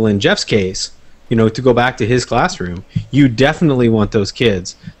practical level, in Jeff's case, you know, to go back to his classroom, you definitely want those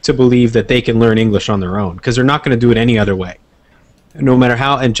kids to believe that they can learn English on their own, because they're not going to do it any other way. No matter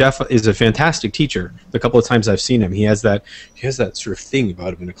how, and Jeff is a fantastic teacher. The couple of times I've seen him, he has that sort of thing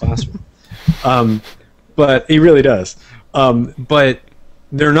about him in a classroom. But he really does. But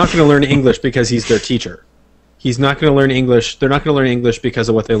they're not going to learn English because he's their teacher. He's not going to learn English. They're not going to learn English because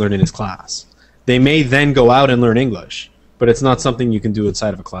of what they learn in his class. They may then go out and learn English, but it's not something you can do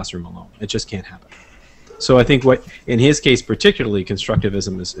inside of a classroom alone. It just can't happen. So I think in his case particularly,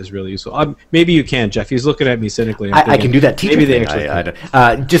 constructivism is really useful. Maybe you can, Jeff. He's looking at me cynically. I can do that teacher maybe thing. They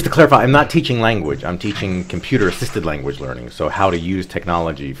actually just to clarify, I'm not teaching language. I'm teaching computer-assisted language learning, so how to use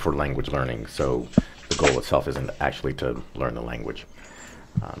technology for language learning. So the goal itself isn't actually to learn the language.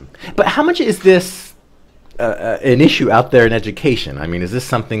 But how much is this an issue out there in education? I mean, is this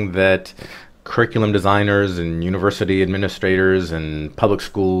something that curriculum designers and university administrators and public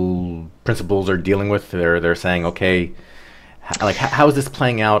school principals are dealing with? They're saying, okay, like how is this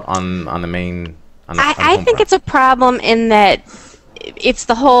playing out on the main? I think it's a problem in that it's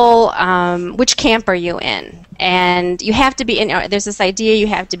the whole which camp are you in, and you have to be in. There's this idea you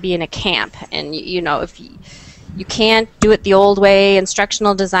have to be in a camp, and you know if you can't do it the old way.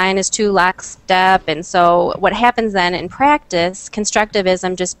 Instructional design is too lockstep, and so what happens then in practice,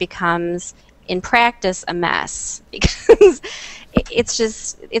 constructivism just becomes in practice a mess, because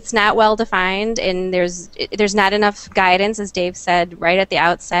it's not well defined, and there's not enough guidance, as Dave said right at the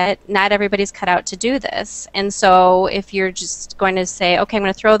outset. Not everybody's cut out to do this, and so if you're just going to say, okay, I'm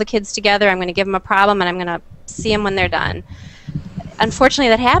going to throw the kids together, I'm going to give them a problem, and I'm going to see them when they're done. Unfortunately,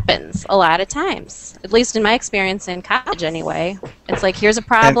 that happens a lot of times, at least in my experience in college anyway. It's like, here's a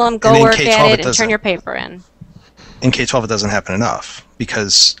problem, go work at it and turn your paper in. In K-12, it doesn't happen enough,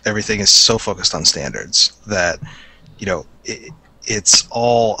 because everything is so focused on standards that, you know, it's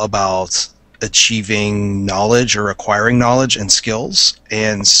all about achieving knowledge or acquiring knowledge and skills.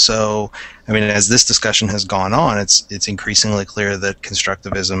 And so, I mean, as this discussion has gone on, it's increasingly clear that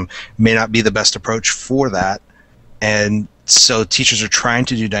constructivism may not be the best approach for that. And so teachers are trying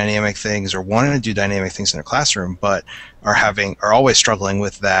to do dynamic things or wanting to do dynamic things in their classroom, but are always struggling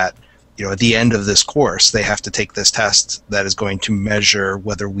with that. You know, at the end of this course, they have to take this test that is going to measure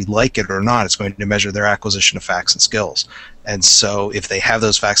whether we like it or not. It's going to measure their acquisition of facts and skills. And so if they have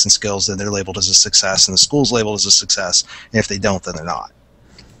those facts and skills, then they're labeled as a success, and the school's labeled as a success. And if they don't, then they're not.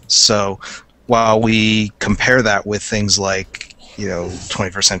 So while we compare that with things like, you know,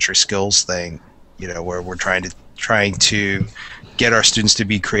 21st century skills thing, you know, where we're trying to get our students to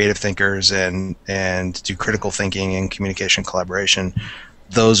be creative thinkers and do critical thinking and communication collaboration,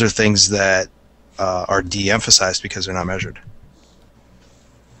 those are things that are de-emphasized because they're not measured.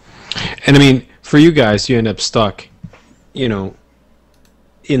 And I mean, for you guys, you end up stuck, you know,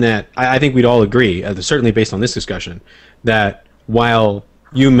 in that I think we'd all agree, certainly based on this discussion, that while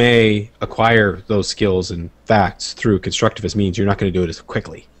you may acquire those skills and facts through constructivist means, you're not going to do it as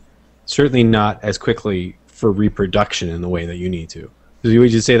quickly. Certainly not as quickly for reproduction in the way that you need to.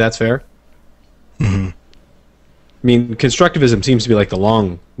 Would you say that's fair? Mm-hmm. I mean, constructivism seems to be like the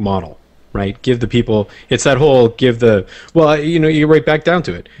long model, right? Give the people, it's that whole well, you know, you're right back down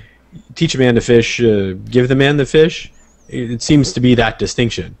to it. Teach a man to fish, give the man the fish. It seems to be that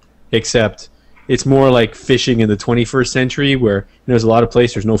distinction, except it's more like fishing in the 21st century where there's a lot of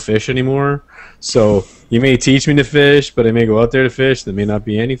places there's no fish anymore. So you may teach me to fish, but I may go out there to fish. There may not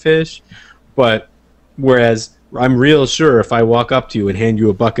be any fish. But whereas I'm real sure if I walk up to you and hand you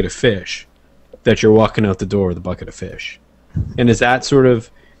a bucket of fish, that you're walking out the door with a bucket of fish. And is that sort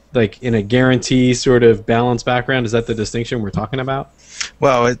of like in a guarantee sort of balance background? Is that the distinction we're talking about?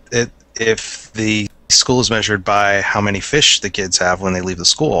 Well, if the school is measured by how many fish the kids have when they leave the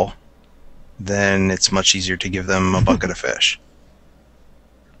school, then it's much easier to give them a bucket of fish.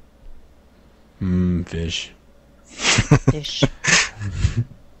 Fish. Fish.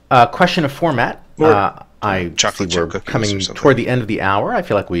 Question of format. I see we're coming toward the end of the hour. I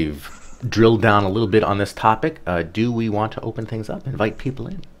feel like we've drilled down a little bit on this topic. Do we want to open things up, invite people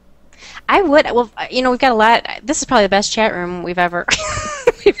in? I would. Well, you know, we've got a lot. This is probably the best chat room we've ever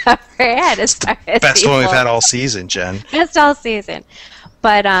had as far as best people. one we've had all season, Jen. Best all season.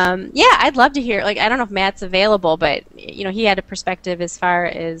 But yeah, I'd love to hear. Like, I don't know if Matt's available, but you know, he had a perspective as far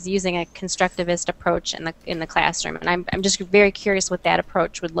as using a constructivist approach in the classroom, and I'm just very curious what that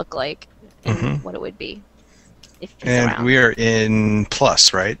approach would look like and what it would be. If he's around. We are in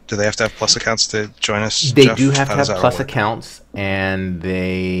Plus, right? Do they have to have Plus accounts to join us? They Jeff? do have to How have Plus accounts, and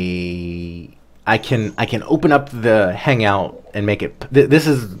I can open up the Hangout and make it. This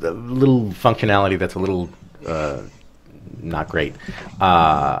is a little functionality that's a little not great.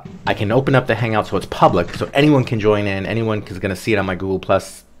 I can open up the Hangout so it's public, so anyone can join in. Anyone is going to see it on my Google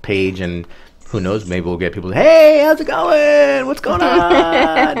Plus page, and who knows, maybe we'll get people to, hey, how's it going? What's going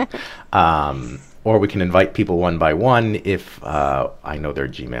on? Or we can invite people one by one if I know their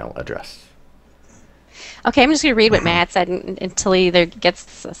Gmail address. Okay, I'm just going to read what Matt said until he either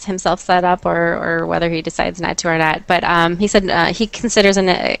gets himself set up or whether he decides not to or not. But he said he considers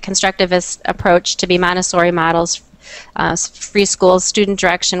a constructivist approach to be Montessori models, free schools, student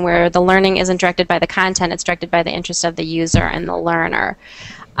direction, where the learning isn't directed by the content, it's directed by the interest of the user and the learner.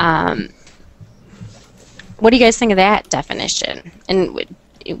 What do you guys think of that definition? And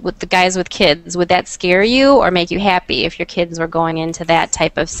with the guys with kids, would that scare you or make you happy if your kids were going into that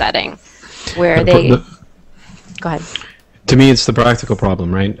type of setting where they... Go ahead. To me, it's the practical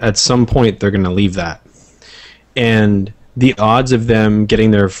problem, right? At some point, they're going to leave that. And the odds of them getting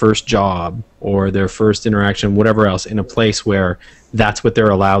their first job or their first interaction, whatever else, in a place where that's what they're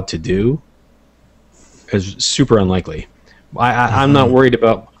allowed to do is super unlikely. I'm not worried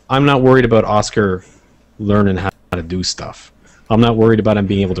about Oscar learning how to do stuff. I'm not worried about him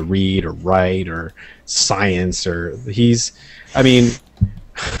being able to read or write or science or he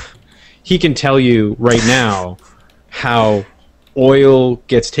can tell you right now how oil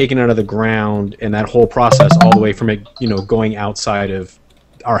gets taken out of the ground and that whole process all the way from it, going outside of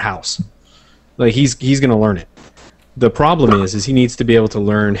our house. Like he's going to learn it. The problem is he needs to be able to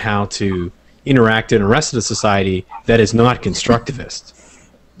learn how to interact in the rest of the society that is not constructivist.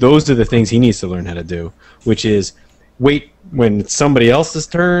 Those are the things he needs to learn how to do, which is wait when it's somebody else's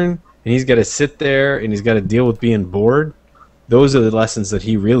turn and he's got to sit there and he's got to deal with being bored. Those are the lessons that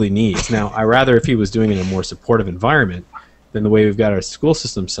he really needs. Now, I rather if he was doing it in a more supportive environment than the way we've got our school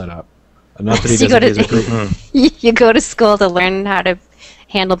system set up. Not that he doesn't you go to school to learn how to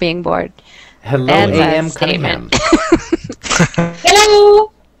handle being bored. Hello, That's A.M. a Cunningham.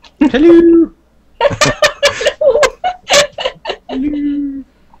 Hello. Hello.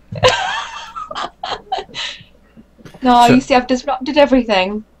 No, you see, I've disrupted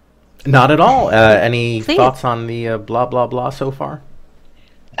everything. Not at all. Any thoughts on the blah blah blah so far?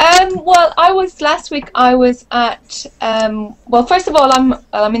 Well, last week. I was at. Well, first of all,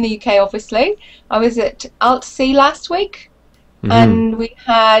 I'm in the UK, obviously. I was at Alt-C last week, and we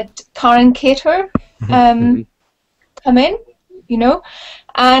had Karen Cater come in.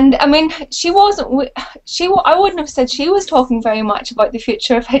 And I mean, she wasn't. I wouldn't have said she was talking very much about the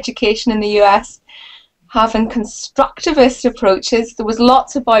future of education in the US. Having constructivist approaches, there was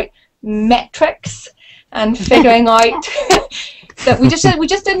lots about metrics and figuring out that we just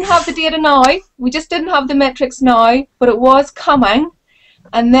didn't have the data now. We just didn't have the metrics now, but it was coming,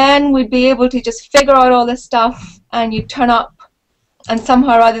 and then we'd be able to just figure out all this stuff, and you'd turn up, and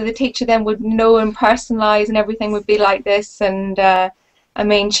somehow or other the teacher then would know and personalize, and everything would be like this. And I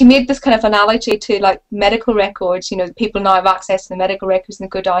mean, she made this kind of analogy to like medical records. People now have access to the medical records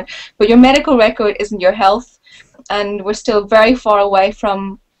and go down, but your medical record isn't your health, and we're still very far away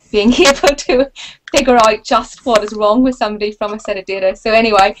from being able to figure out just what is wrong with somebody from a set of data. So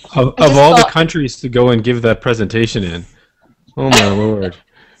anyway, of all the countries to go and give that presentation in, oh my lord!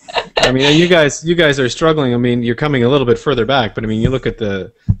 I mean, you guys are struggling. I mean, you're coming a little bit further back, but I mean, you look at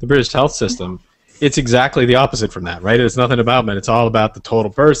the British health system. It's exactly the opposite from that, right? It's nothing about men. It's all about the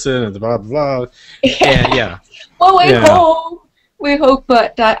total person and the blah blah blah. And yeah. Well, we hope,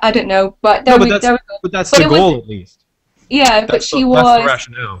 but I don't know. But that's the goal at least. Yeah, but she was. That's the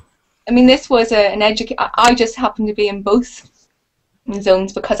rationale. I mean, this was an I just happened to be in both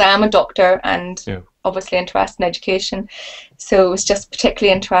zones because I am a doctor and obviously interested in education. So it was just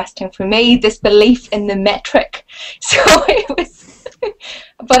particularly interesting for me, this belief in the metric. So it was.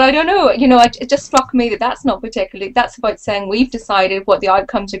 but I don't know, you know, it just struck me that that's not particularly, that's about saying we've decided what the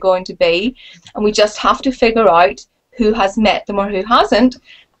outcomes are going to be, and we just have to figure out who has met them or who hasn't,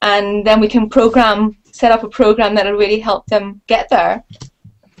 and then we can set up a program that'll really help them get there.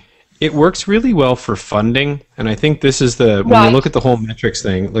 It works really well for funding, and I think this is when you look at the whole metrics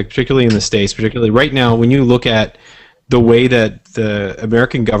thing, like particularly in the States, particularly right now, when you look at the way that the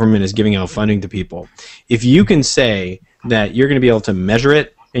American government is giving out funding to people, if you can say that you're going to be able to measure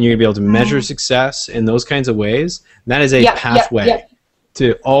it, and you're going to be able to measure success in those kinds of ways, that is a pathway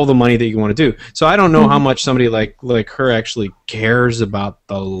to all the money that you want to do. So I don't know how much somebody like her actually cares about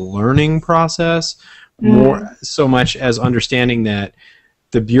the learning process, more so much as understanding that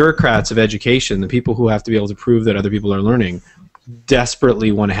the bureaucrats of education, the people who have to be able to prove that other people are learning,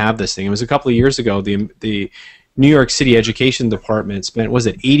 desperately want to have this thing. It was a couple of years ago, the New York City Education Department spent, was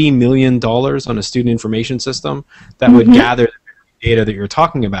it $80 million on a student information system that would gather the data that you're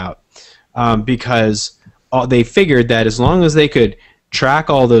talking about, because they figured that as long as they could track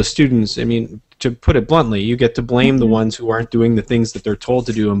all those students, I mean, to put it bluntly, you get to blame the ones who aren't doing the things that they're told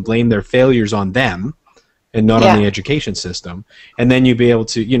to do and blame their failures on them and not on the education system. And then you'd be able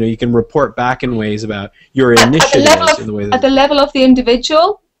to, you know, you can report back in ways about your initiatives in the way that... At the level of the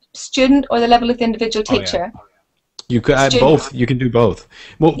individual student or the level of the individual teacher? You could both. You can do both.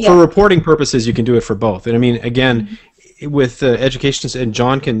 Well, for reporting purposes, you can do it for both. And I mean, again, with education, and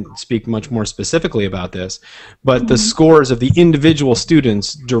John can speak much more specifically about this, but the scores of the individual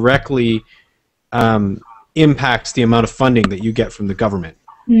students directly impacts the amount of funding that you get from the government.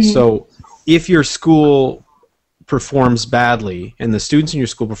 So if your school performs badly and the students in your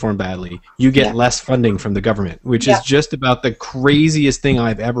school perform badly, you get less funding from the government, which is just about the craziest thing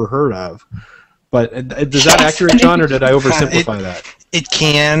I've ever heard of. But is that accurate, John, or did I oversimplify that? It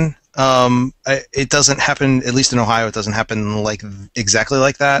can. It doesn't happen, at least in Ohio, it doesn't happen exactly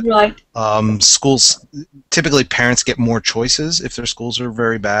like that. Right. Schools, typically parents get more choices if their schools are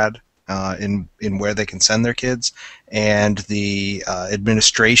very bad in where they can send their kids, and the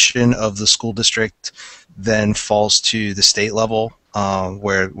administration of the school district then falls to the state level,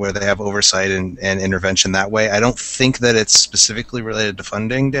 where they have oversight and intervention that way. I don't think that it's specifically related to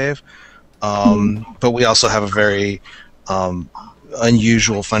funding, Dave. But we also have a very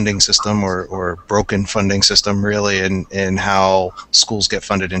unusual funding system, or broken funding system, really, in how schools get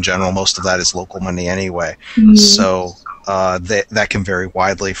funded in general. Most of that is local money anyway. So that can vary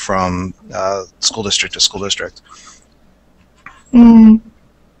widely from school district to school district.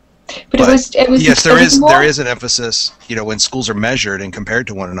 But it was yes, there is an emphasis, you know, when schools are measured and compared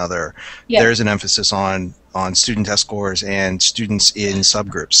to one another, there is an emphasis on student test scores and students in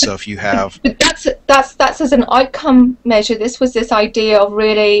subgroups. So if you have, but that's as an outcome measure. This was this idea of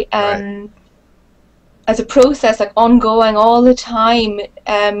really as a process, like ongoing all the time.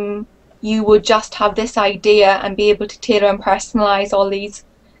 You would just have this idea and be able to tailor and personalize all these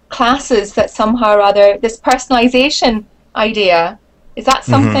classes that somehow or other, this personalization idea. Is that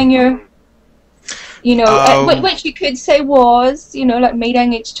something you're, you know, which you could say was, you know, like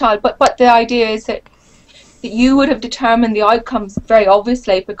meeting each child, but the idea is that you would have determined the outcomes very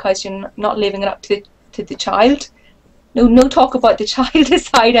obviously, because you're not leaving it up to the child. No talk about the child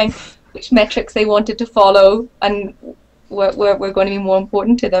deciding which metrics they wanted to follow and were going to be more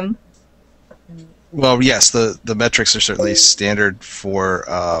important to them. Well, yes, the metrics are certainly standard for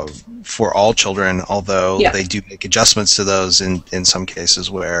all children, although they do make adjustments to those in some cases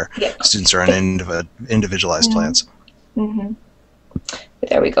where students are on individualized plans. But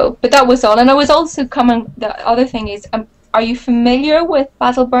there we go. But that was all. And I was also the other thing is, are you familiar with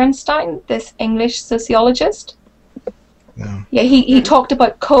Basil Bernstein, this English sociologist? No. Yeah, he talked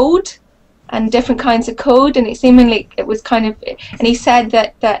about code and different kinds of code, and it was kind of, and he said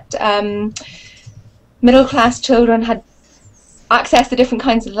that middle-class children had access to different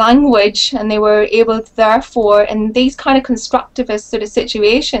kinds of language, and they were able to, therefore, in these kind of constructivist sort of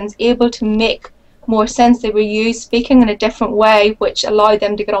situations, able to make more sense. They were speaking in a different way, which allowed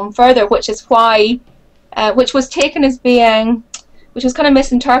them to get on further, which is why, which was taken as being, which was kind of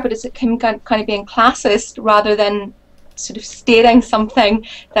misinterpreted as him kind of being classist rather than sort of stating something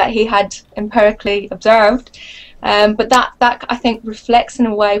that he had empirically observed. But that I think reflects in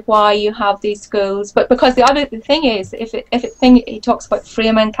a way why you have these schools. But because the thing is, he talks about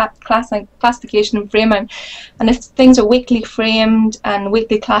framing, classification and framing, and if things are weakly framed and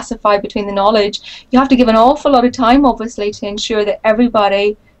weakly classified between the knowledge, you have to give an awful lot of time, obviously, to ensure that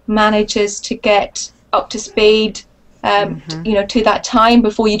everybody manages to get up to speed, you know, to that time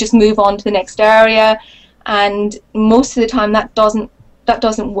before you just move on to the next area. And most of the time, that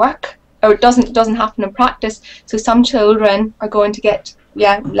doesn't work. Or it doesn't happen in practice. So some children are going to get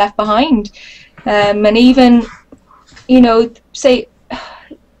left behind. And even, say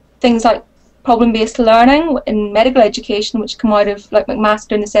things like problem-based learning in medical education, which come out of like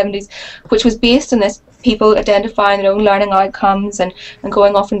McMaster in the 70s, which was based on this, people identifying their own learning outcomes and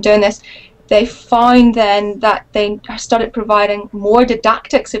going off and doing this. They found then that they started providing more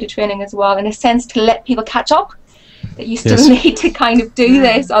didactic sort of training as well, in a sense to let people catch up, that you still need to kind of do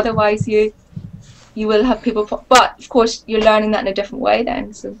this, otherwise you will have people, but of course you're learning that in a different way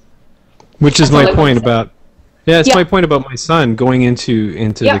then. So which is my point about my point about my son going into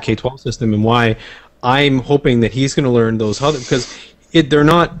the K-12 system, and why I'm hoping that he's going to learn those other, because they're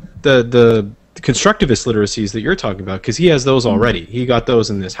not the constructivist literacies that you're talking about, because he has those already. He got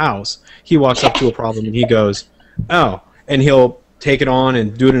those in this house. He walks up to a problem and he goes, oh, and he'll take it on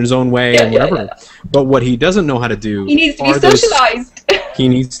and do it in his own way and whatever. But what he doesn't know how to do, he needs to be socialized. He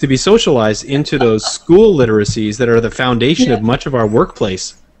needs to be socialized into those school literacies that are the foundation of much of our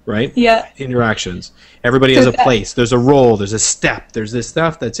workplace, right? Interactions. Everybody has a place. There's a role. There's a step. There's this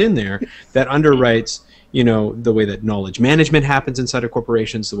stuff that's in there that underwrites, the way that knowledge management happens inside of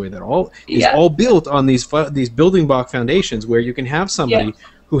corporations, the way that all is all built on these building block foundations, where you can have somebody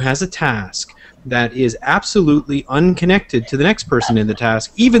who has a task that is absolutely unconnected to the next person in the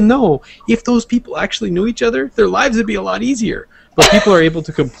task, even though if those people actually knew each other, their lives would be a lot easier. But people are able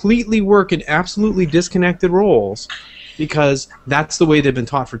to completely work in absolutely disconnected roles because that's the way they've been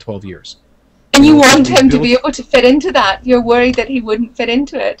taught for 12 years. And you want him to be able to fit into that. You're worried that he wouldn't fit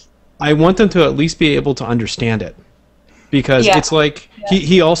into it. I want them to at least be able to understand it. Because it's like,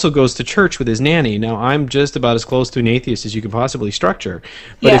 he also goes to church with his nanny. Now, I'm just about as close to an atheist as you can possibly structure.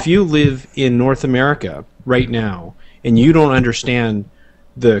 But if you live in North America right now, and you don't understand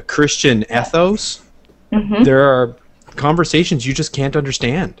the Christian ethos, there are conversations you just can't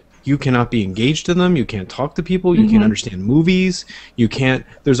understand. You cannot be engaged in them. You can't talk to people. You can't understand movies. You can't.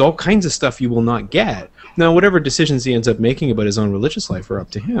 There's all kinds of stuff you will not get. Now, whatever decisions he ends up making about his own religious life are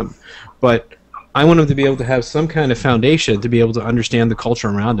up to him. But I want him to be able to have some kind of foundation to be able to understand the culture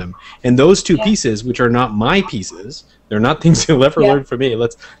around him. And those two pieces, which are not my pieces, they're not things he'll ever learn from me.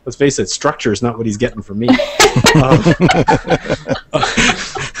 Let's face it, structure is not what he's getting from me.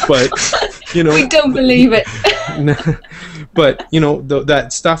 But we don't believe it. But that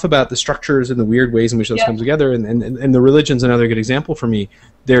stuff about the structures and the weird ways in which those come together, and the religion's another good example for me.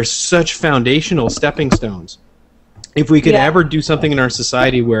 They're such foundational stepping stones. If we could ever do something in our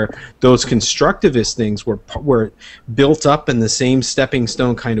society where those constructivist things were built up in the same stepping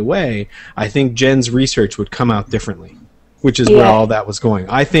stone kind of way, I think Jen's research would come out differently, which is where all that was going.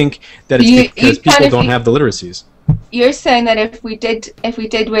 I think that it's because people don't have the literacies. You're saying that if we did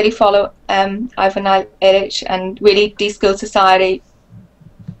really follow Ivan Illich and really de-school society,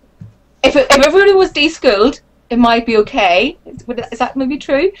 if everybody was de-schooled, it might be okay. Is that maybe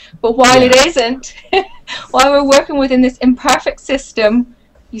true? But while it isn't, while we're working within this imperfect system,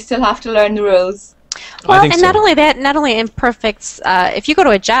 you still have to learn the rules. Well, and not only that, not only imperfects, if you go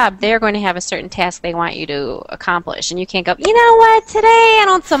to a job, they're going to have a certain task they want you to accomplish, and you can't go, you know what, today I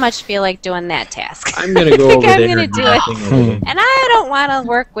don't so much feel like doing that task. I'm going to go over there and do it. And I don't want to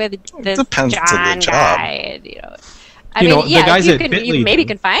work with this John guy. And, the guys you maybe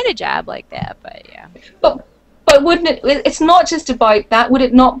can find a job like that, but But wouldn't it? It's not just about that. Would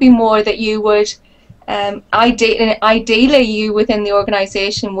it not be more that you would, ideally, you within the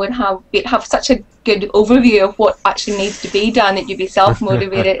organisation would have such a good overview of what actually needs to be done that you'd be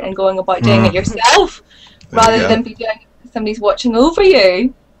self-motivated and going about doing it yourself, rather than be doing it because somebody's watching over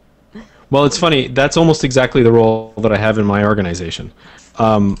you. Well, it's funny. That's almost exactly the role that I have in my organisation.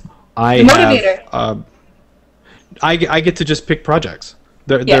 I get to just pick projects.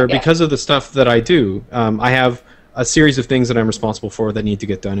 Because of the stuff that I do, I have a series of things that I'm responsible for that need to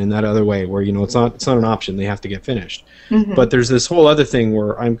get done in that other way, where it's not an option; they have to get finished. But there's this whole other thing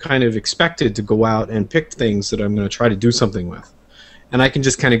where I'm kind of expected to go out and pick things that I'm going to try to do something with, and I can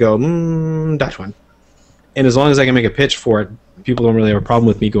just kind of go, that one. And as long as I can make a pitch for it, people don't really have a problem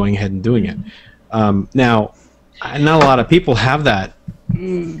with me going ahead and doing it. Now, not a lot of people have that.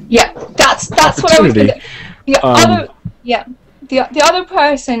 Yeah, that's what I was thinking. The other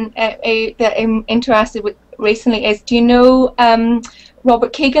person that I'm interested with recently is, do you know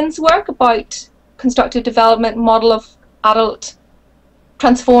Robert Keegan's work about constructive development model of adult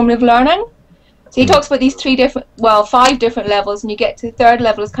transformative learning? So he talks about these 5 different levels, and you get to the third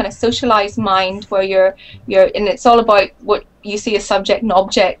level is kind of socialized mind, where you're and it's all about what you see as subject and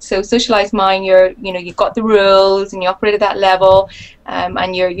object. So socialized mind, you've got the rules and you operate at that level,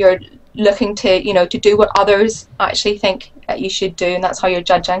 and you're looking to, you know, to do what others actually think you should do, and that's how you're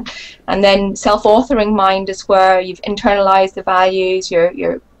judging. And then self-authoring mind is where you've internalized the values,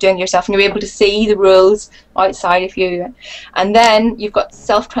 you're doing yourself, and you're able to see the rules outside of you. And then you've got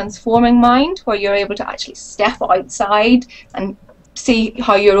self-transforming mind, where you're able to actually step outside and see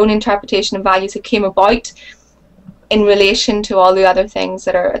how your own interpretation of values have came about in relation to all the other things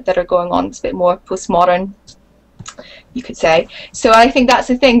that are going on. It's a bit more postmodern, you could say. So I think that's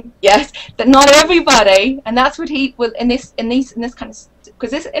the thing, yes, that not everybody, and that's what he will in this kind of,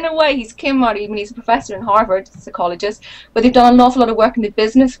 because this, in a way, he's came out, even he's a professor in Harvard, a psychologist, but they've done an awful lot of work in the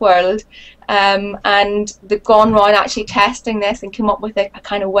business world, and they've gone around actually testing this and come up with a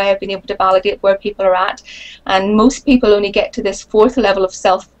kind of way of being able to validate where people are at. And most people only get to this fourth level of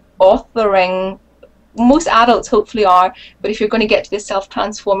self-authoring. Most adults hopefully are, but if you're going to get to this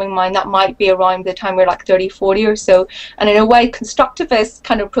self-transforming mind, that might be around the time we're like 30, 40 or so. And in a way, constructivist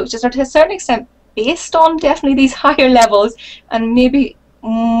kind of approaches are to a certain extent based on definitely these higher levels, and maybe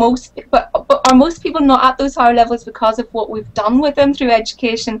but are most people not at those higher levels because of what we've done with them through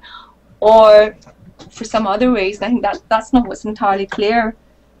education, or for some other reason? I think that's not what's entirely clear.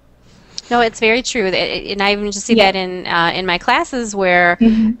 No, it's very true, and I even just see that in my classes where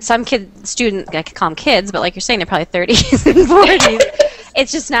some students, I could call them kids, but like you're saying, they're probably 30s and 40s.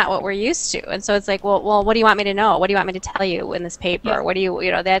 It's just not what we're used to, and so it's like, well, what do you want me to know? What do you want me to tell you in this paper? Yeah. What do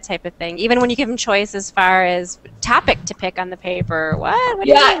you know, that type of thing. Even when you give them choice as far as topic to pick on the paper, what do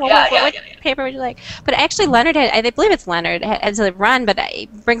you mean? What paper would you like? But actually, Leonard I believe it's Leonard, has a run, but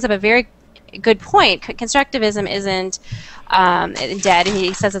it brings up a very good point. Constructivism isn't dead.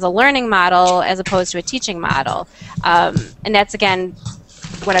 He says it's a learning model as opposed to a teaching model, and that's again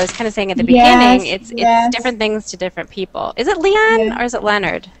what I was kind of saying at the beginning. It's different things to different people. Is it Leon or is it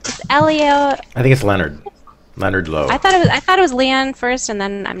Leonard? It's Elio. I think it's Leonard. Leonard Lowe. I thought it was Leon first, and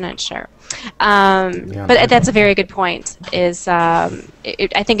then I'm not sure. But that's a very good point.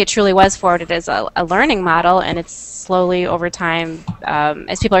 I think it truly was forwarded as a learning model, and it's slowly over time,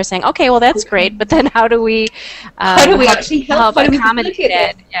 as people are saying, okay, well that's great, but then how do we actually help accommodate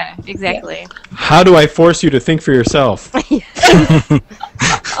it? Yeah, exactly. Yeah. How do I force you to think for yourself?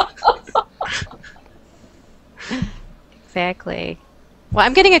 Exactly. Well,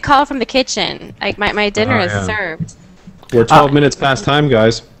 I'm getting a call from the kitchen. Like my dinner is served. We're 12 minutes past time,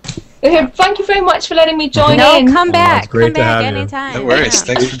 guys. Thank you very much for letting me join in. No, come back. It's great Come to back have you. anytime. No worries.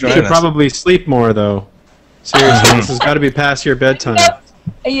 Yeah. Thanks for You joining should us. probably sleep more, though. Seriously, this has got to be past your bedtime.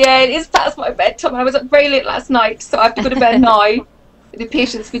 Yeah, it is past my bedtime. I was up very late last night, so I have to go to bed now. The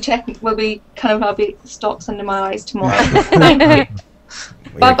patients will be I'll be stalks under my eyes tomorrow.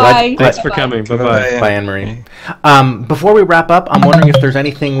 Bye-bye. Thanks for coming. Bye-bye. Bye, Anne-Marie. Before we wrap up, I'm wondering if there's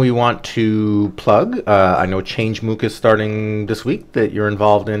anything we want to plug. I know Change MOOC is starting this week that you're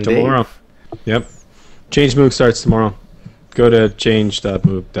involved in, Tomorrow. Dave. Yep. Change MOOC starts tomorrow. Go to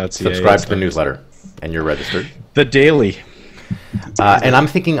change.mooc.ca. Subscribe to the newsletter, and you're registered. The Daily. And I'm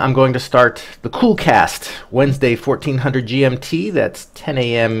thinking I'm going to start the COOLCast Wednesday, 1400 GMT. That's 10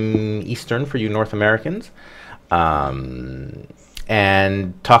 a.m. Eastern for you North Americans.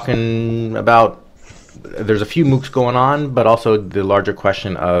 And talking about, there's a few MOOCs going on, but also the larger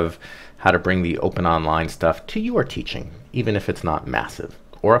question of how to bring the open online stuff to your teaching, even if it's not massive,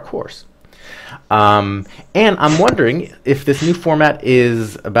 or a course. And I'm wondering if this new format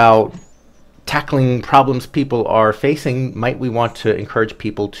is about tackling problems people are facing. Might we want to encourage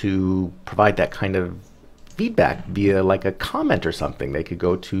people to provide that kind of feedback via like a comment or something? They could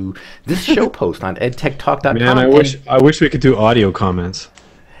go to this show post on edtechtalk.com. Man, I wish we could do audio comments.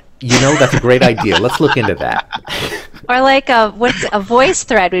 You know, that's a great idea. Let's look into that. Or like a voice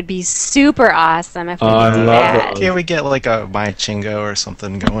thread would be super awesome if we could do that. Can't we get like a My Chingo or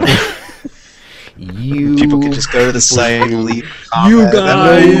something going? People People could just go to the site and leave a You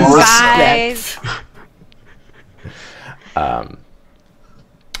comment. Guys. All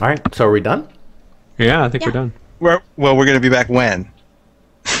right, so are we done? Yeah, I think we're done. We're going to be back when?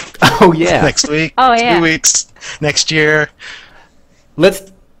 Oh yeah. Next week? Oh, yeah. 2 weeks? Next year?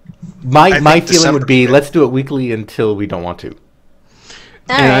 Let's. My think feeling would be December. let's do it weekly until we don't want to.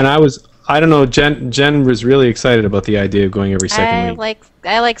 All And right. I don't know, Jen was really excited about the idea of going every second week.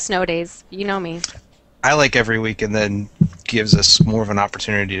 I like snow days. You know me. I like every week, and then gives us more of an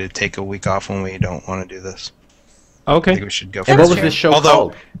opportunity to take a week off when we don't want to do this. I think Okay. we should go for And what it. was this show Although-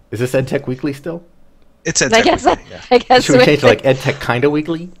 called? Is this EdTech Weekly still? It's at I guess. I guess. Should we change to like EdTech Kinda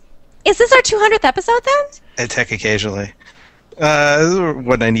Weekly? Is this our 200th episode then? Tech occasionally.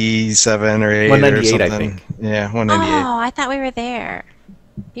 197 or 8 or 198, something. I think. Yeah, 198. Oh, I thought we were there.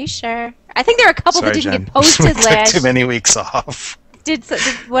 You sure? I think there were a couple Sorry, that didn't Jen. get posted We took last. too many weeks off. Did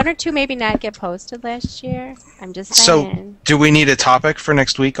one or two maybe not get posted last year? I'm just So, saying. do we need a topic for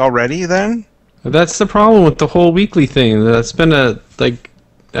next week already then? That's the problem with the whole weekly thing.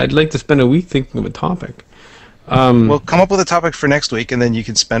 I'd like to spend a week thinking of a topic. Well, come up with a topic for next week, and then you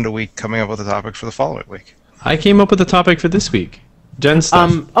can spend a week coming up with a topic for the following week. I came up with a topic for this week. Jen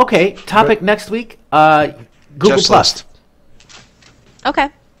stuff. Okay, topic next week. Google Jeff's Plus. list. Okay. All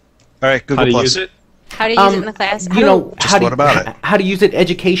right, Google How to Plus. use it? How to use it in the class? You know, what about it? How to use it?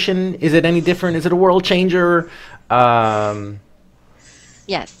 Education? Is it any different? Is it a world changer?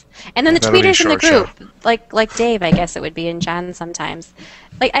 Yes. And then the That'll be a tweeters in the short group, like Dave, I guess it would be, and John sometimes.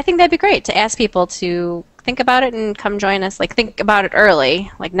 Like, I think that'd be great to ask people to think about it and come join us. Like, think about it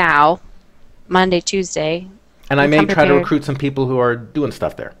early, like now, Monday, Tuesday. And I may come try to prepared. recruit some people who are doing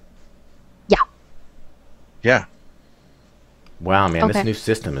stuff there. Yeah. Yeah. Wow, man, Okay. this new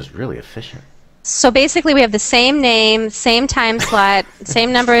system is really efficient. So basically, we have the same name, same time slot,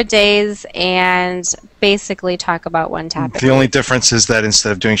 same number of days, and basically talk about one topic. The only difference is that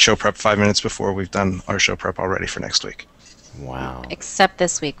instead of doing show prep 5 minutes before, we've done our show prep already for next week. Wow. Except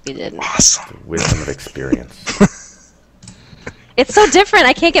this week we didn't. Awesome. Wisdom of experience. It's so different.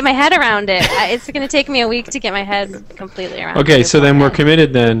 I can't get my head around it. It's going to take me a week to get my head completely around it. Okay, so then we're beforehand.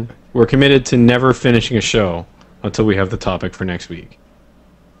 committed then. We're committed to never finishing a show until we have the topic for next week.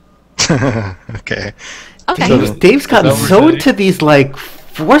 Okay. Okay. So Dave's gotten Is that what so we're into these like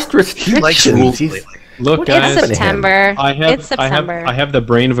forced restrictions. likes rules He's- lately. Look, What guys, happened It's to him? September. I have, It's September. I have the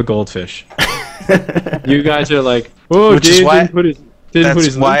brain of a goldfish. You guys are like, oh, Which is Dave why- didn't put his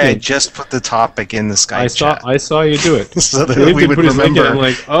That's why link I in. just put the topic in the Skype I chat. saw you do it. So that Dave we didn't would put his link in. remember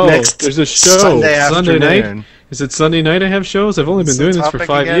I'm like, oh, next there's a show. Sunday Sunday night? afternoon. Is it Sunday night I have shows? I've only been What's the doing this for topic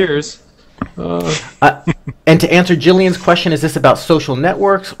 5 again? years. And to answer Jillian's question, is this about social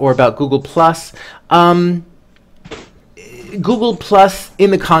networks or about Google Plus? Google Plus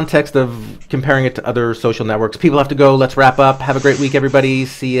in the context of comparing it to other social networks. People have to go. Let's wrap up. Have a great week, everybody.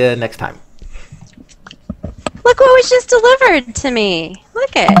 See you next time. Look what was just delivered to me.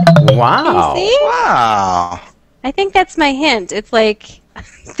 Look it. Wow. Can you see? Wow. I think that's my hint. It's like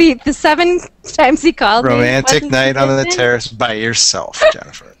the 7 times he called me. Romantic wasn't night on the sufficient. terrace by yourself,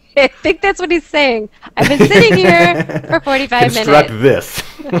 Jennifer. I think that's what he's saying. I've been sitting here for 45 Construct minutes.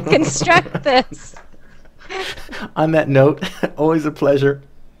 this. Construct this. On that note, always a pleasure.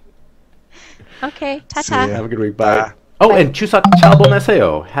 Okay, See ya. ta-ta. Have a good week. Bye. Bye. Oh, and Chuseok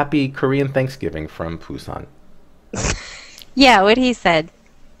Chalboneseo. Happy Korean Thanksgiving from Busan. Yeah, what he said.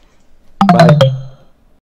 Bye.